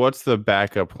 Okay, so what's the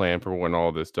backup plan for when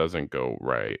all this doesn't go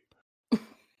right?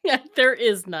 There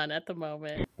is none at the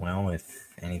moment. Well, if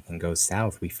anything goes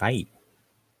south, we fight.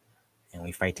 And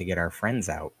we fight to get our friends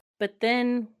out. But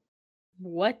then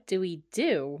what do we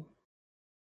do?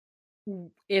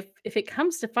 If it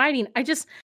comes to fighting,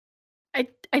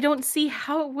 I don't see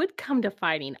how it would come to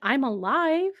fighting. I'm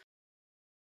alive.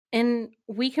 And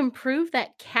we can prove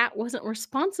that Kat wasn't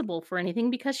responsible for anything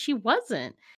because she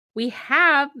wasn't. We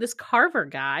have this Carver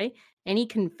guy, and he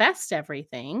confessed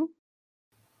everything.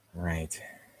 Right.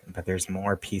 But there's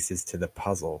more pieces to the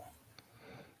puzzle.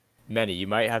 Manny, you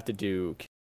might have to do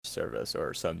service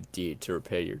or some deed to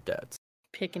repay your debts.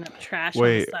 Picking up trash on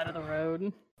the side of the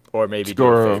road. Or maybe do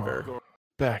a favor.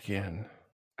 Back in.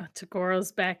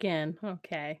 Tagoro's back in.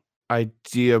 Okay.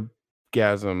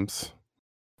 Ideagasms.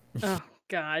 Oh,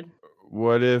 God.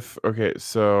 What if... Okay,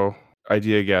 so...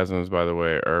 Ideagasms, by the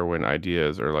way, are when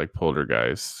ideas are like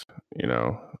poltergeists, you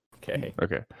know? Okay.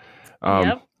 Okay.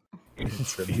 Yep.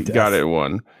 You got it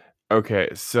one. Okay,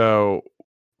 so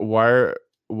why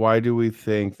do we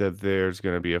think that there's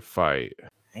going to be a fight?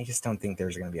 I just don't think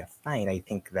there's going to be a fight. I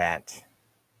think that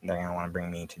they're going to want to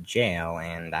bring me to jail,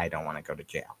 and I don't want to go to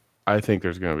jail. I think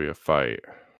there's going to be a fight.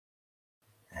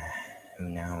 Who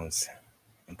knows?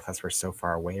 And plus, we're so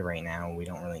far away right now, we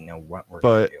don't really know what we're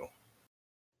going to do.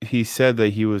 He said that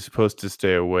he was supposed to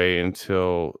stay away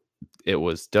until it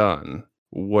was done.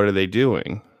 What are they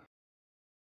doing?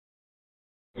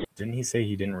 Didn't he say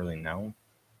he didn't really know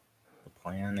the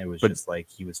plan? It was just like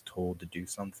he was told to do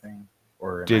something?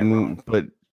 Or but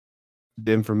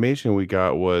the information we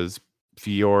got was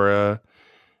Fiora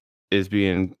is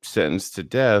being sentenced to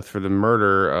death for the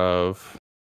murder of...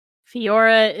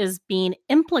 Fiora is being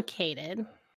implicated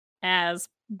as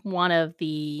one of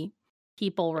the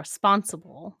people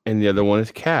responsible. And the other one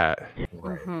is Kat.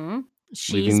 Right. Mm-hmm.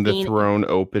 Leaving the throne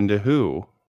open to who?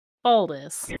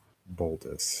 Boldus.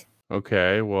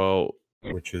 Okay, well...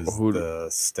 Which is the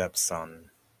stepson.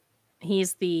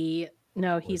 He's the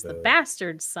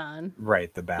bastard son.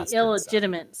 Right, the bastard The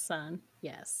illegitimate son.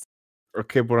 Yes.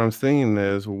 Okay, what I'm thinking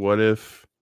is, what if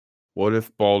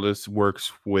Baldus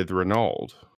works with Renaud?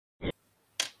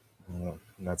 Well,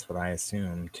 that's what I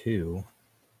assume, too.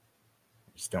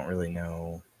 Just don't really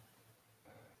know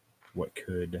what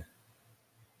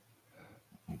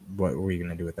were we going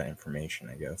to do with that information,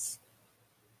 I guess.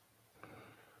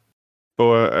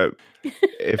 But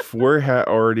if we're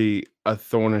already a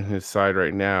thorn in his side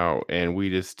right now, and we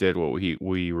just did what we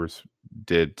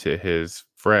did to his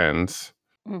friends,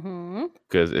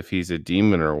 because if he's a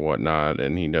demon or whatnot,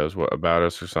 and he knows what about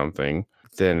us or something,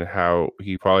 then how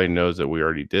he probably knows that we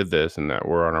already did this and that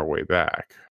we're on our way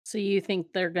back. So you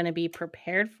think they're going to be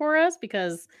prepared for us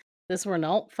because this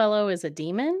Renault fellow is a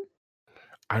demon?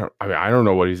 I don't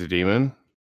know what he's a demon.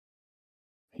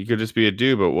 He could just be a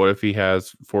dude, but what if he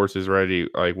has forces ready?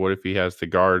 Like, what if he has the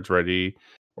guards ready,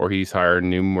 or he's hired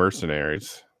new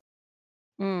mercenaries?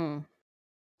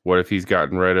 What if he's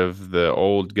gotten rid of the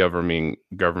old government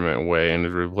way and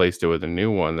has replaced it with a new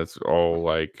one that's all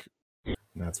like...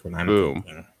 That's what I'm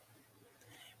thinking.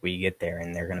 We get there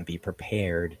and they're going to be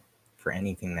prepared for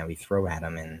anything that we throw at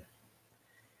them, and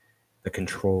the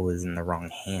control is in the wrong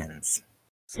hands.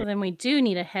 So then we do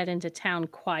need to head into town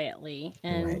quietly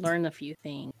and learn a few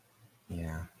things.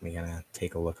 Yeah, we gotta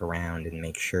take a look around and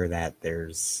make sure that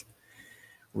there's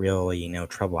really no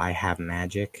trouble. I have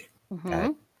magic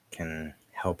that can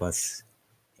help us,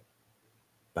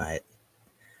 but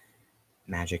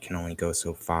magic can only go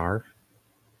so far.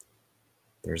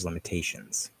 There's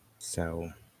limitations. So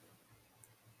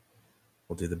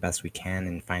we'll do the best we can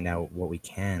and find out what we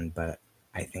can, but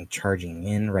I think charging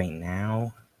in right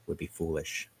now would be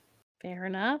foolish. Fair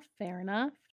enough.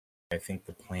 I think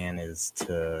the plan is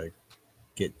to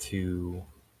get to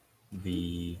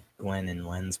the Glenn and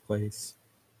Len's place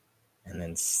and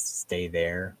then stay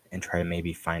there and try to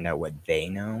maybe find out what they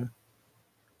know,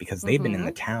 because they've been in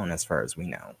the town as far as we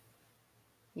know.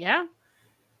 Yeah.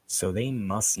 So they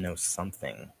must know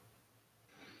something.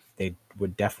 They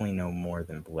would definitely know more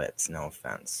than Blitz, no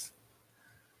offense.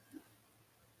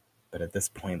 But at this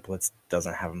point, Blitz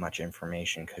doesn't have much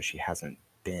information because she hasn't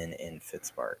been in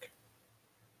Fitzbark.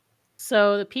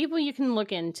 So the people you can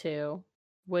look into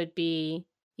would be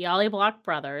the Ollie Block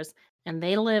brothers, and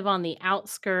they live on the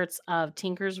outskirts of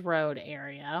Tinker's Road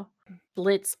area.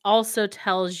 Blitz also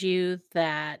tells you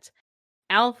that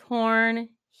Alfhorn,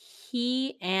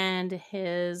 he and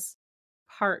his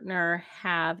partner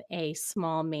have a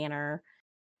small manor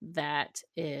that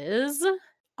is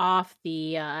off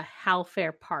the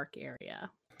Halfair Park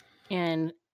area.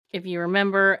 And if you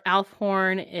remember,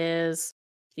 Alfhorn is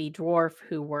the dwarf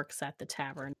who works at the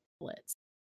tavern Blitz.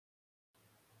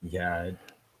 Yeah.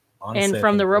 Honestly, and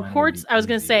from the reports, I was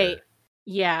going to say,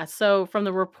 yeah, so from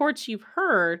the reports you've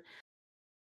heard,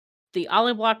 the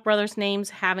Ollie Block brothers' names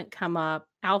haven't come up.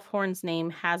 Alfhorn's name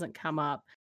hasn't come up.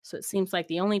 So it seems like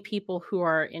the only people who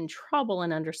are in trouble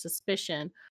and under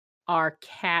suspicion are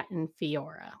Kat and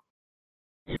Fiora.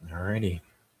 Alrighty.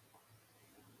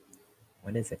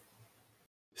 What is it?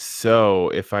 So,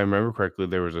 if I remember correctly,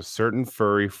 there was a certain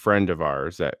furry friend of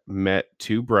ours that met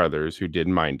two brothers who did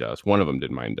mind dust. One of them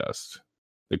did mind dust,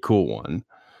 the cool one.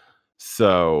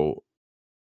 So,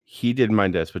 he did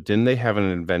mind dust, but didn't they have an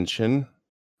invention,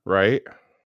 right?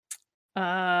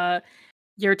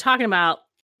 You're talking about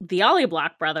the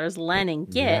Ollyblock brothers, Len and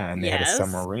Git. Yeah, and they had a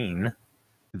submarine.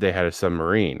 They had a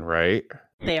submarine, right?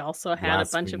 They also had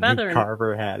Last a bunch we of knew other.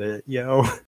 Carver had it, yo.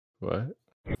 What?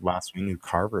 Last we knew,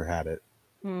 Carver had it.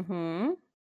 Mm-hmm.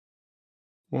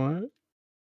 What?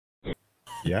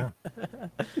 Yeah.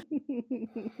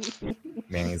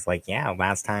 Manny's like, yeah,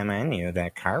 last time I knew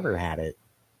that Carver had it.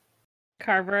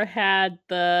 Carver had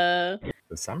the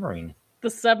submarine.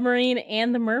 The submarine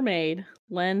and the mermaid.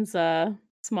 Len's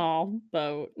small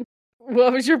boat.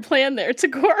 What was your plan there,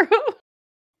 Tagoro?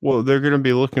 Well, they're going to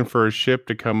be looking for a ship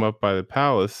to come up by the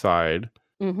palace side.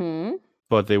 Mm-hmm.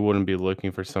 But they wouldn't be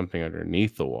looking for something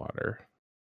underneath the water.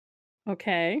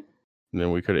 Okay. And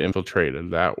then we could have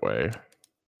infiltrated that way.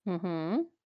 Mm-hmm.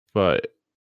 But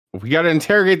we got to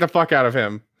interrogate the fuck out of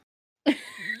him. Are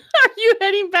you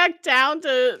heading back down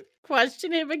to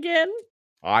question him again?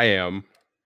 I am.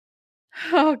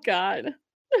 Oh, God.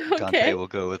 Okay. Dante will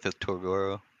go with the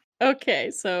Tagoro.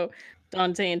 Okay, so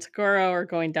Dante and Tagoro are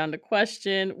going down to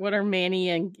question. What are Manny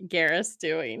and Garrus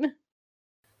doing?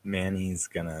 Manny's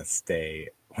gonna stay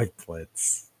with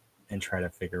Blitz and try to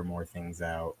figure more things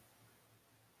out.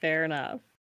 Fair enough.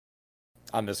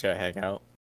 I'm just gonna hang out.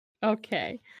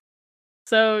 Okay.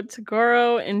 So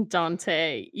Tagoro and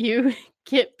Dante, you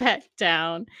get back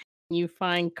down. You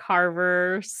find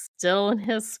Carver still in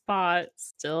his spot,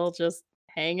 still just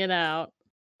hanging out.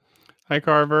 Hi,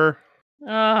 Carver.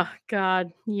 Oh,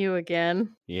 God, you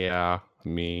again. Yeah,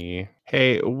 me.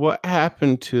 Hey, what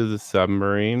happened to the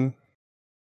submarine?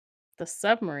 The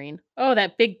submarine? Oh,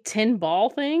 that big tin ball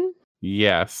thing?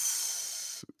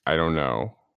 Yes. I don't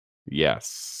know.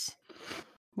 Yes.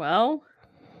 Well,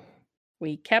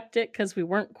 we kept it because we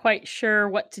weren't quite sure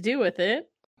what to do with it.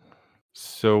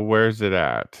 So where's it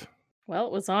at? Well,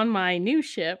 it was on my new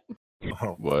ship.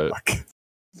 Oh, what? Fuck.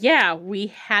 Yeah, we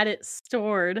had it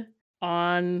stored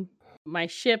on my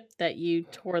ship that you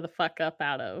tore the fuck up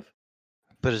out of.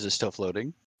 But is it still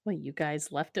floating? Well, you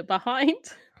guys left it behind.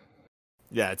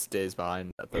 Yeah, it's days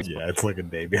behind at this Yeah, it's like a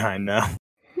day behind now.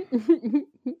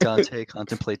 Dante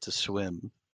contemplates a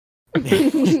swim. Wow,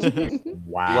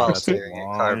 While that's a staring at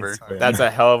long Carver. swim. That's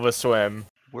a hell of a swim.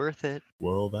 Worth it.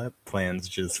 Well, that plan's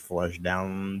just flushed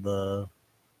down the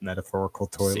metaphorical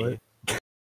toilet.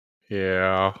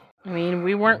 Yeah. I mean,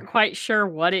 we weren't quite sure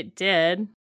what it did.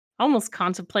 Almost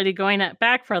contemplated going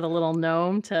back for the little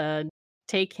gnome to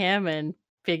take him and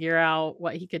figure out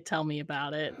what he could tell me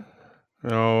about it.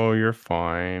 Oh, you're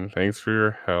fine. Thanks for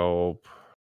your help.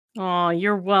 Oh,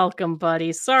 you're welcome,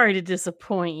 buddy. Sorry to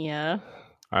disappoint you.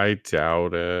 I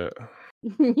doubt it.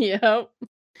 Yep.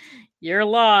 You're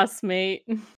lost, mate.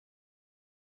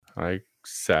 I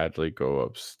sadly go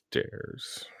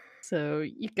upstairs. So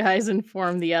you guys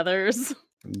inform the others.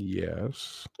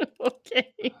 Yes.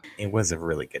 Okay. It was a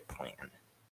really good plan.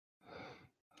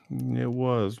 It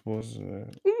was,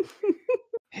 wasn't it?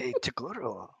 Hey,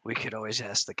 Tagoro, we could always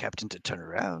ask the captain to turn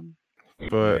around.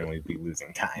 But Then we'd be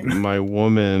losing time. my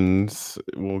woman's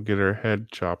will get her head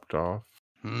chopped off.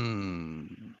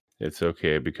 It's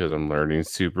okay because I'm learning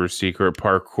super secret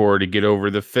parkour to get over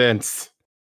the fence.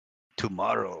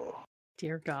 Tomorrow.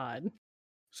 Dear God.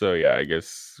 So yeah, I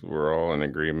guess we're all in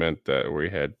agreement that we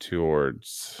head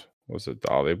towards, was it the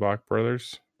Ollyblock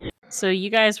brothers? So you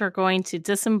guys were going to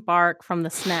disembark from the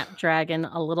Snapdragon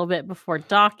a little bit before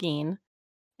docking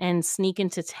and sneak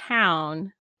into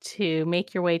town to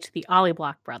make your way to the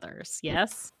Ollyblock brothers,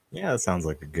 yes? Yeah, that sounds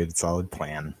like a good, solid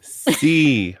plan.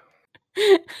 See.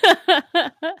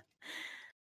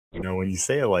 You know, when you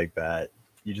say it like that,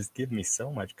 you just give me so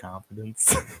much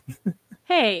confidence.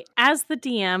 Hey, as the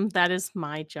DM, that is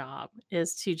my job,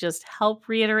 is to just help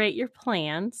reiterate your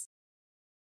plans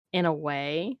in a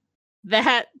way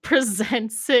that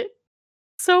presents it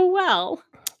so well.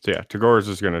 So yeah, Tagoro's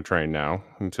is going to train now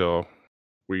until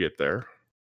we get there.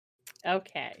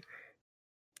 Okay.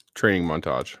 Training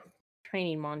montage.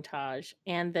 Training montage.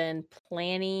 And then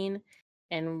planning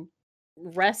and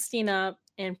resting up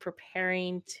and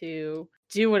preparing to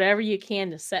do whatever you can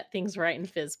to set things right in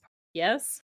Fizz.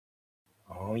 Yes?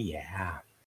 Oh, yeah.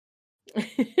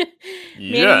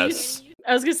 Yes.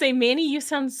 I was going to say, Manny, you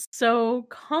sound so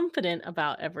confident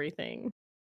about everything.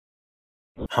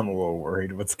 I'm a little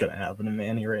worried what's gonna happen to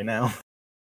Manny right now.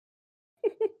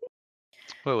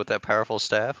 What, with that powerful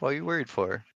staff? What are you worried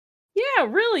for? Yeah,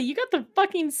 really, you got the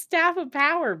fucking staff of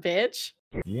power, bitch.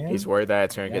 Yeah. He's worried that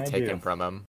it's going to Yeah, get I taken do. from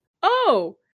him.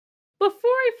 Oh, before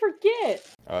I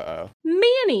forget, Uh-oh.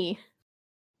 Manny,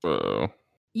 Uh-oh.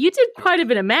 you did quite a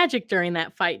bit of magic during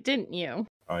that fight, didn't you?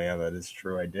 Oh yeah, that is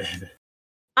true. I did.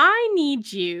 I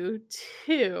need you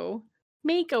to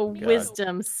make a God.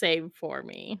 wisdom save for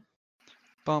me.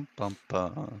 Bum, bum,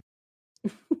 bum.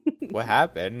 What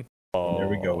happened? And there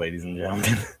we go, ladies and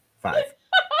gentlemen. 5.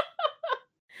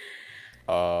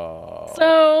 Oh.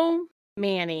 So,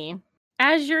 Manny,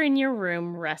 as you're in your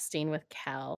room resting with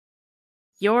Kel,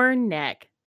 your neck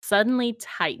suddenly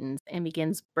tightens and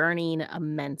begins burning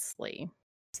immensely.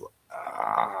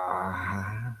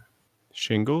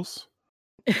 Shingles?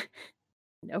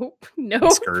 Nope,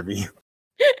 nope. Scurvy.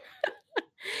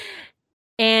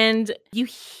 And you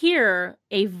hear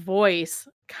a voice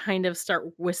kind of start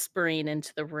whispering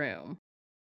into the room.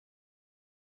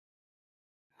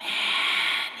 Manny.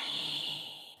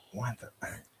 What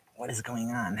is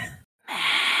going on?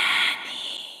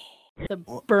 Manny. The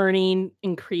burning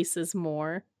increases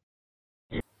more.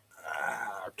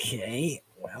 Okay.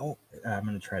 Well, I'm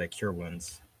gonna try to cure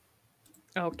wounds.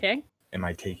 Okay. Am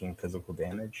I taking physical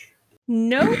damage?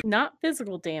 No, not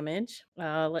physical damage.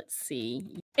 Let's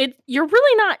see. You're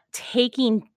really not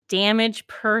taking damage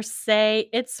per se.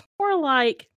 It's more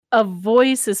like a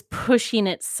voice is pushing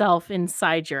itself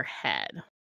inside your head.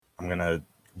 I'm gonna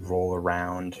roll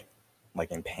around,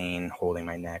 like in pain, holding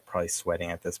my neck, probably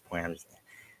sweating at this point. I'm just,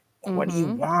 what do you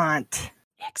want?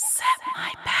 Accept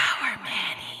my power,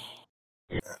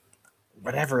 Manny.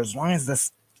 Whatever, as long as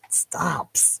this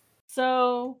stops.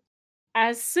 So,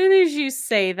 as soon as you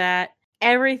say that,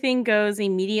 everything goes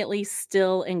immediately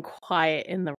still and quiet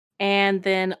in the room. And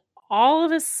then all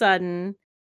of a sudden,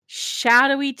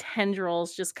 shadowy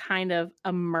tendrils just kind of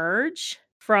emerge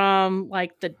from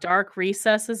like the dark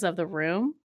recesses of the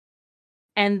room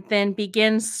and then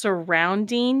begin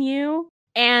surrounding you.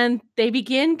 And they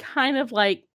begin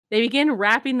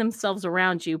wrapping themselves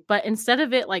around you. But instead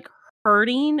of it like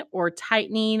hurting or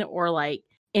tightening or like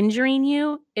injuring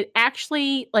you, it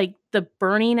actually, like, the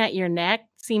burning at your neck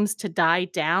seems to die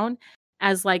down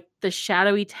as like the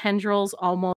shadowy tendrils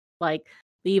almost like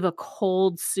leave a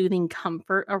cold, soothing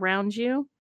comfort around you.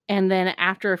 And then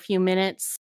after a few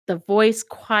minutes, the voice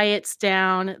quiets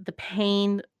down, the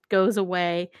pain goes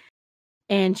away,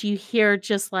 and you hear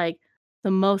just like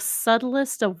the most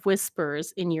subtlest of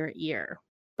whispers in your ear.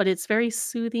 But it's very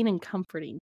soothing and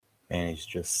comforting. And he's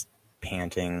just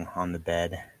panting on the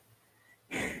bed.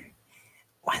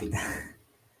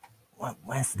 What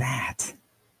was that?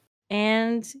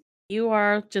 And you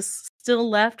are just still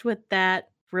left with that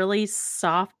really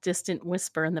soft, distant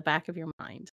whisper in the back of your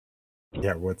mind.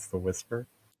 Yeah, what's the whisper?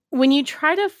 When you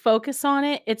try to focus on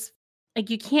it, it's like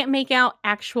you can't make out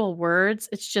actual words.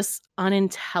 It's just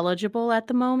unintelligible at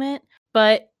the moment.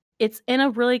 But it's in a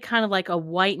really kind of like a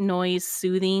white noise,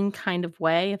 soothing kind of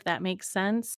way, if that makes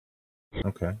sense.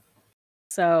 Okay.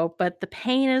 So, but the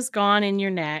pain is gone in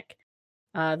your neck.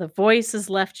 The voice has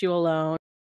left you alone.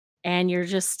 And you're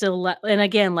just still and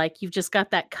again, like you've just got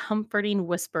that comforting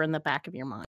whisper in the back of your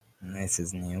mind. This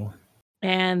is new.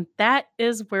 And that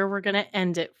is where we're going to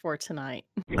end it for tonight.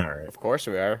 All right. Of course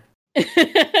we are.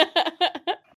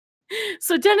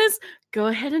 So Dennis, go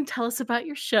ahead and tell us about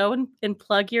your show and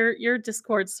plug your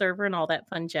Discord server and all that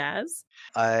fun jazz.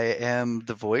 I am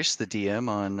the voice, the DM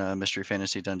on Mystery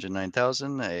Fantasy Dungeon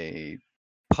 9000, a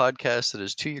podcast that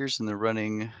is 2 years in the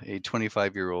running, a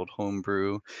 25-year-old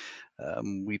homebrew.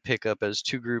 We pick up as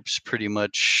two groups, pretty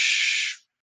much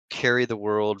carry the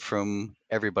world from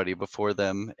everybody before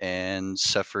them and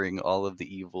suffering all of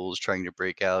the evils, trying to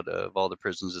break out of all the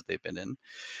prisons that they've been in.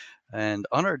 And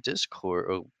on our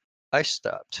Discord, I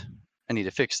stopped. I need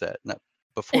to fix that. Not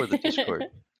before the Discord.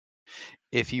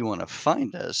 If you want to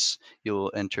find us,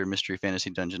 you'll enter Mystery Fantasy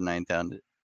Dungeon 9000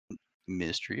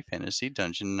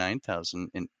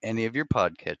 in any of your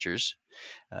podcatchers.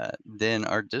 Then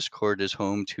our Discord is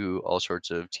home to all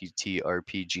sorts of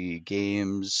TTRPG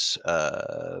games,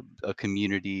 a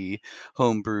community,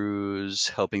 homebrews,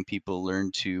 helping people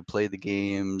learn to play the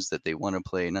games that they want to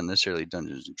play, not necessarily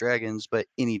Dungeons and Dragons, but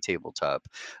any tabletop.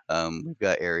 We've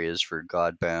got areas for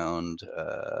Godbound.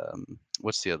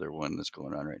 What's the other one that's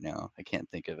going on right now? I can't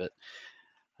think of it.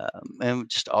 And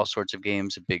just all sorts of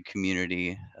games, a big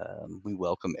community. We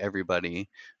welcome everybody.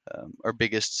 Our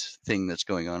biggest thing that's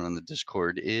going on the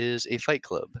Discord is a fight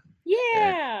club.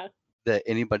 Yeah. that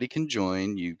anybody can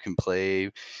join. You can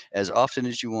play as often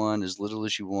as you want, as little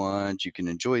as you want. You can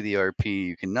enjoy the RP.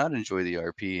 You can not enjoy the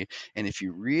RP. And if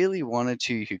you really wanted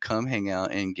to, you could come hang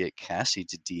out and get Cassie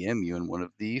to DM you in one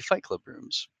of the Fight Club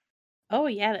rooms. Oh,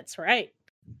 yeah, that's right.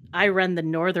 I run the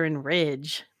Northern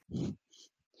Ridge.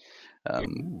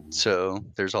 So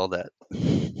there's all that.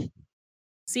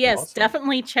 So yes, Awesome.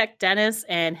 definitely check Dennis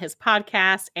and his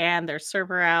podcast and their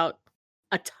server out.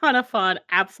 A ton of fun.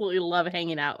 Absolutely love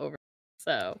hanging out over.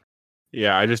 So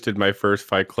Yeah, I just did my first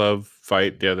Fight Club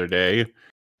fight the other day,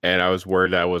 and I was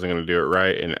worried that I wasn't going to do it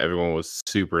right, and everyone was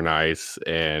super nice,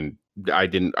 and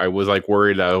I was like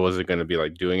worried that I wasn't going to be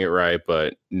like doing it right,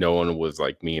 but no one was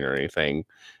like mean or anything.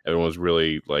 Everyone was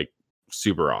really like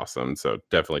super awesome, so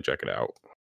definitely check it out.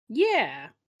 yeah.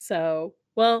 So,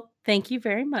 well, thank you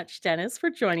very much, Dennis,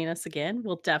 for joining us again.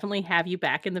 We'll definitely have you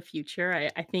back in the future.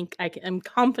 I think I'm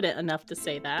confident enough to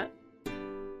say that.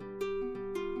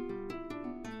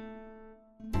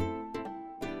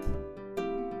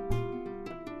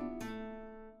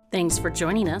 Thanks for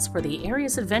joining us for the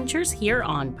Arius Adventures here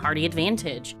on Party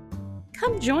Advantage.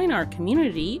 Come join our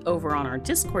community over on our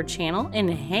Discord channel and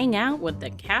hang out with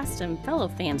the cast and fellow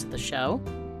fans of the show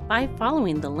by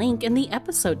following the link in the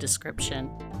episode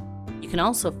description. You can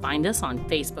also find us on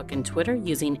Facebook and Twitter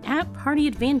using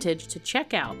 @PartyAdvantage to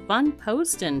check out fun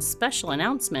posts and special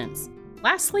announcements.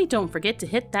 Lastly, don't forget to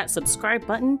hit that subscribe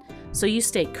button so you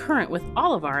stay current with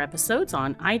all of our episodes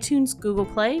on iTunes, Google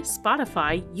Play,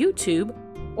 Spotify, YouTube,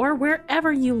 or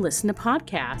wherever you listen to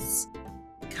podcasts.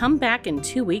 Come back in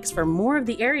 2 weeks for more of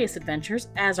the Arius Adventures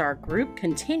as our group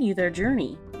continue their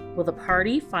journey. Will the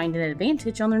party find an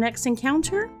advantage on their next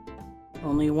encounter?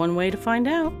 Only one way to find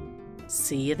out.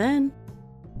 See you then.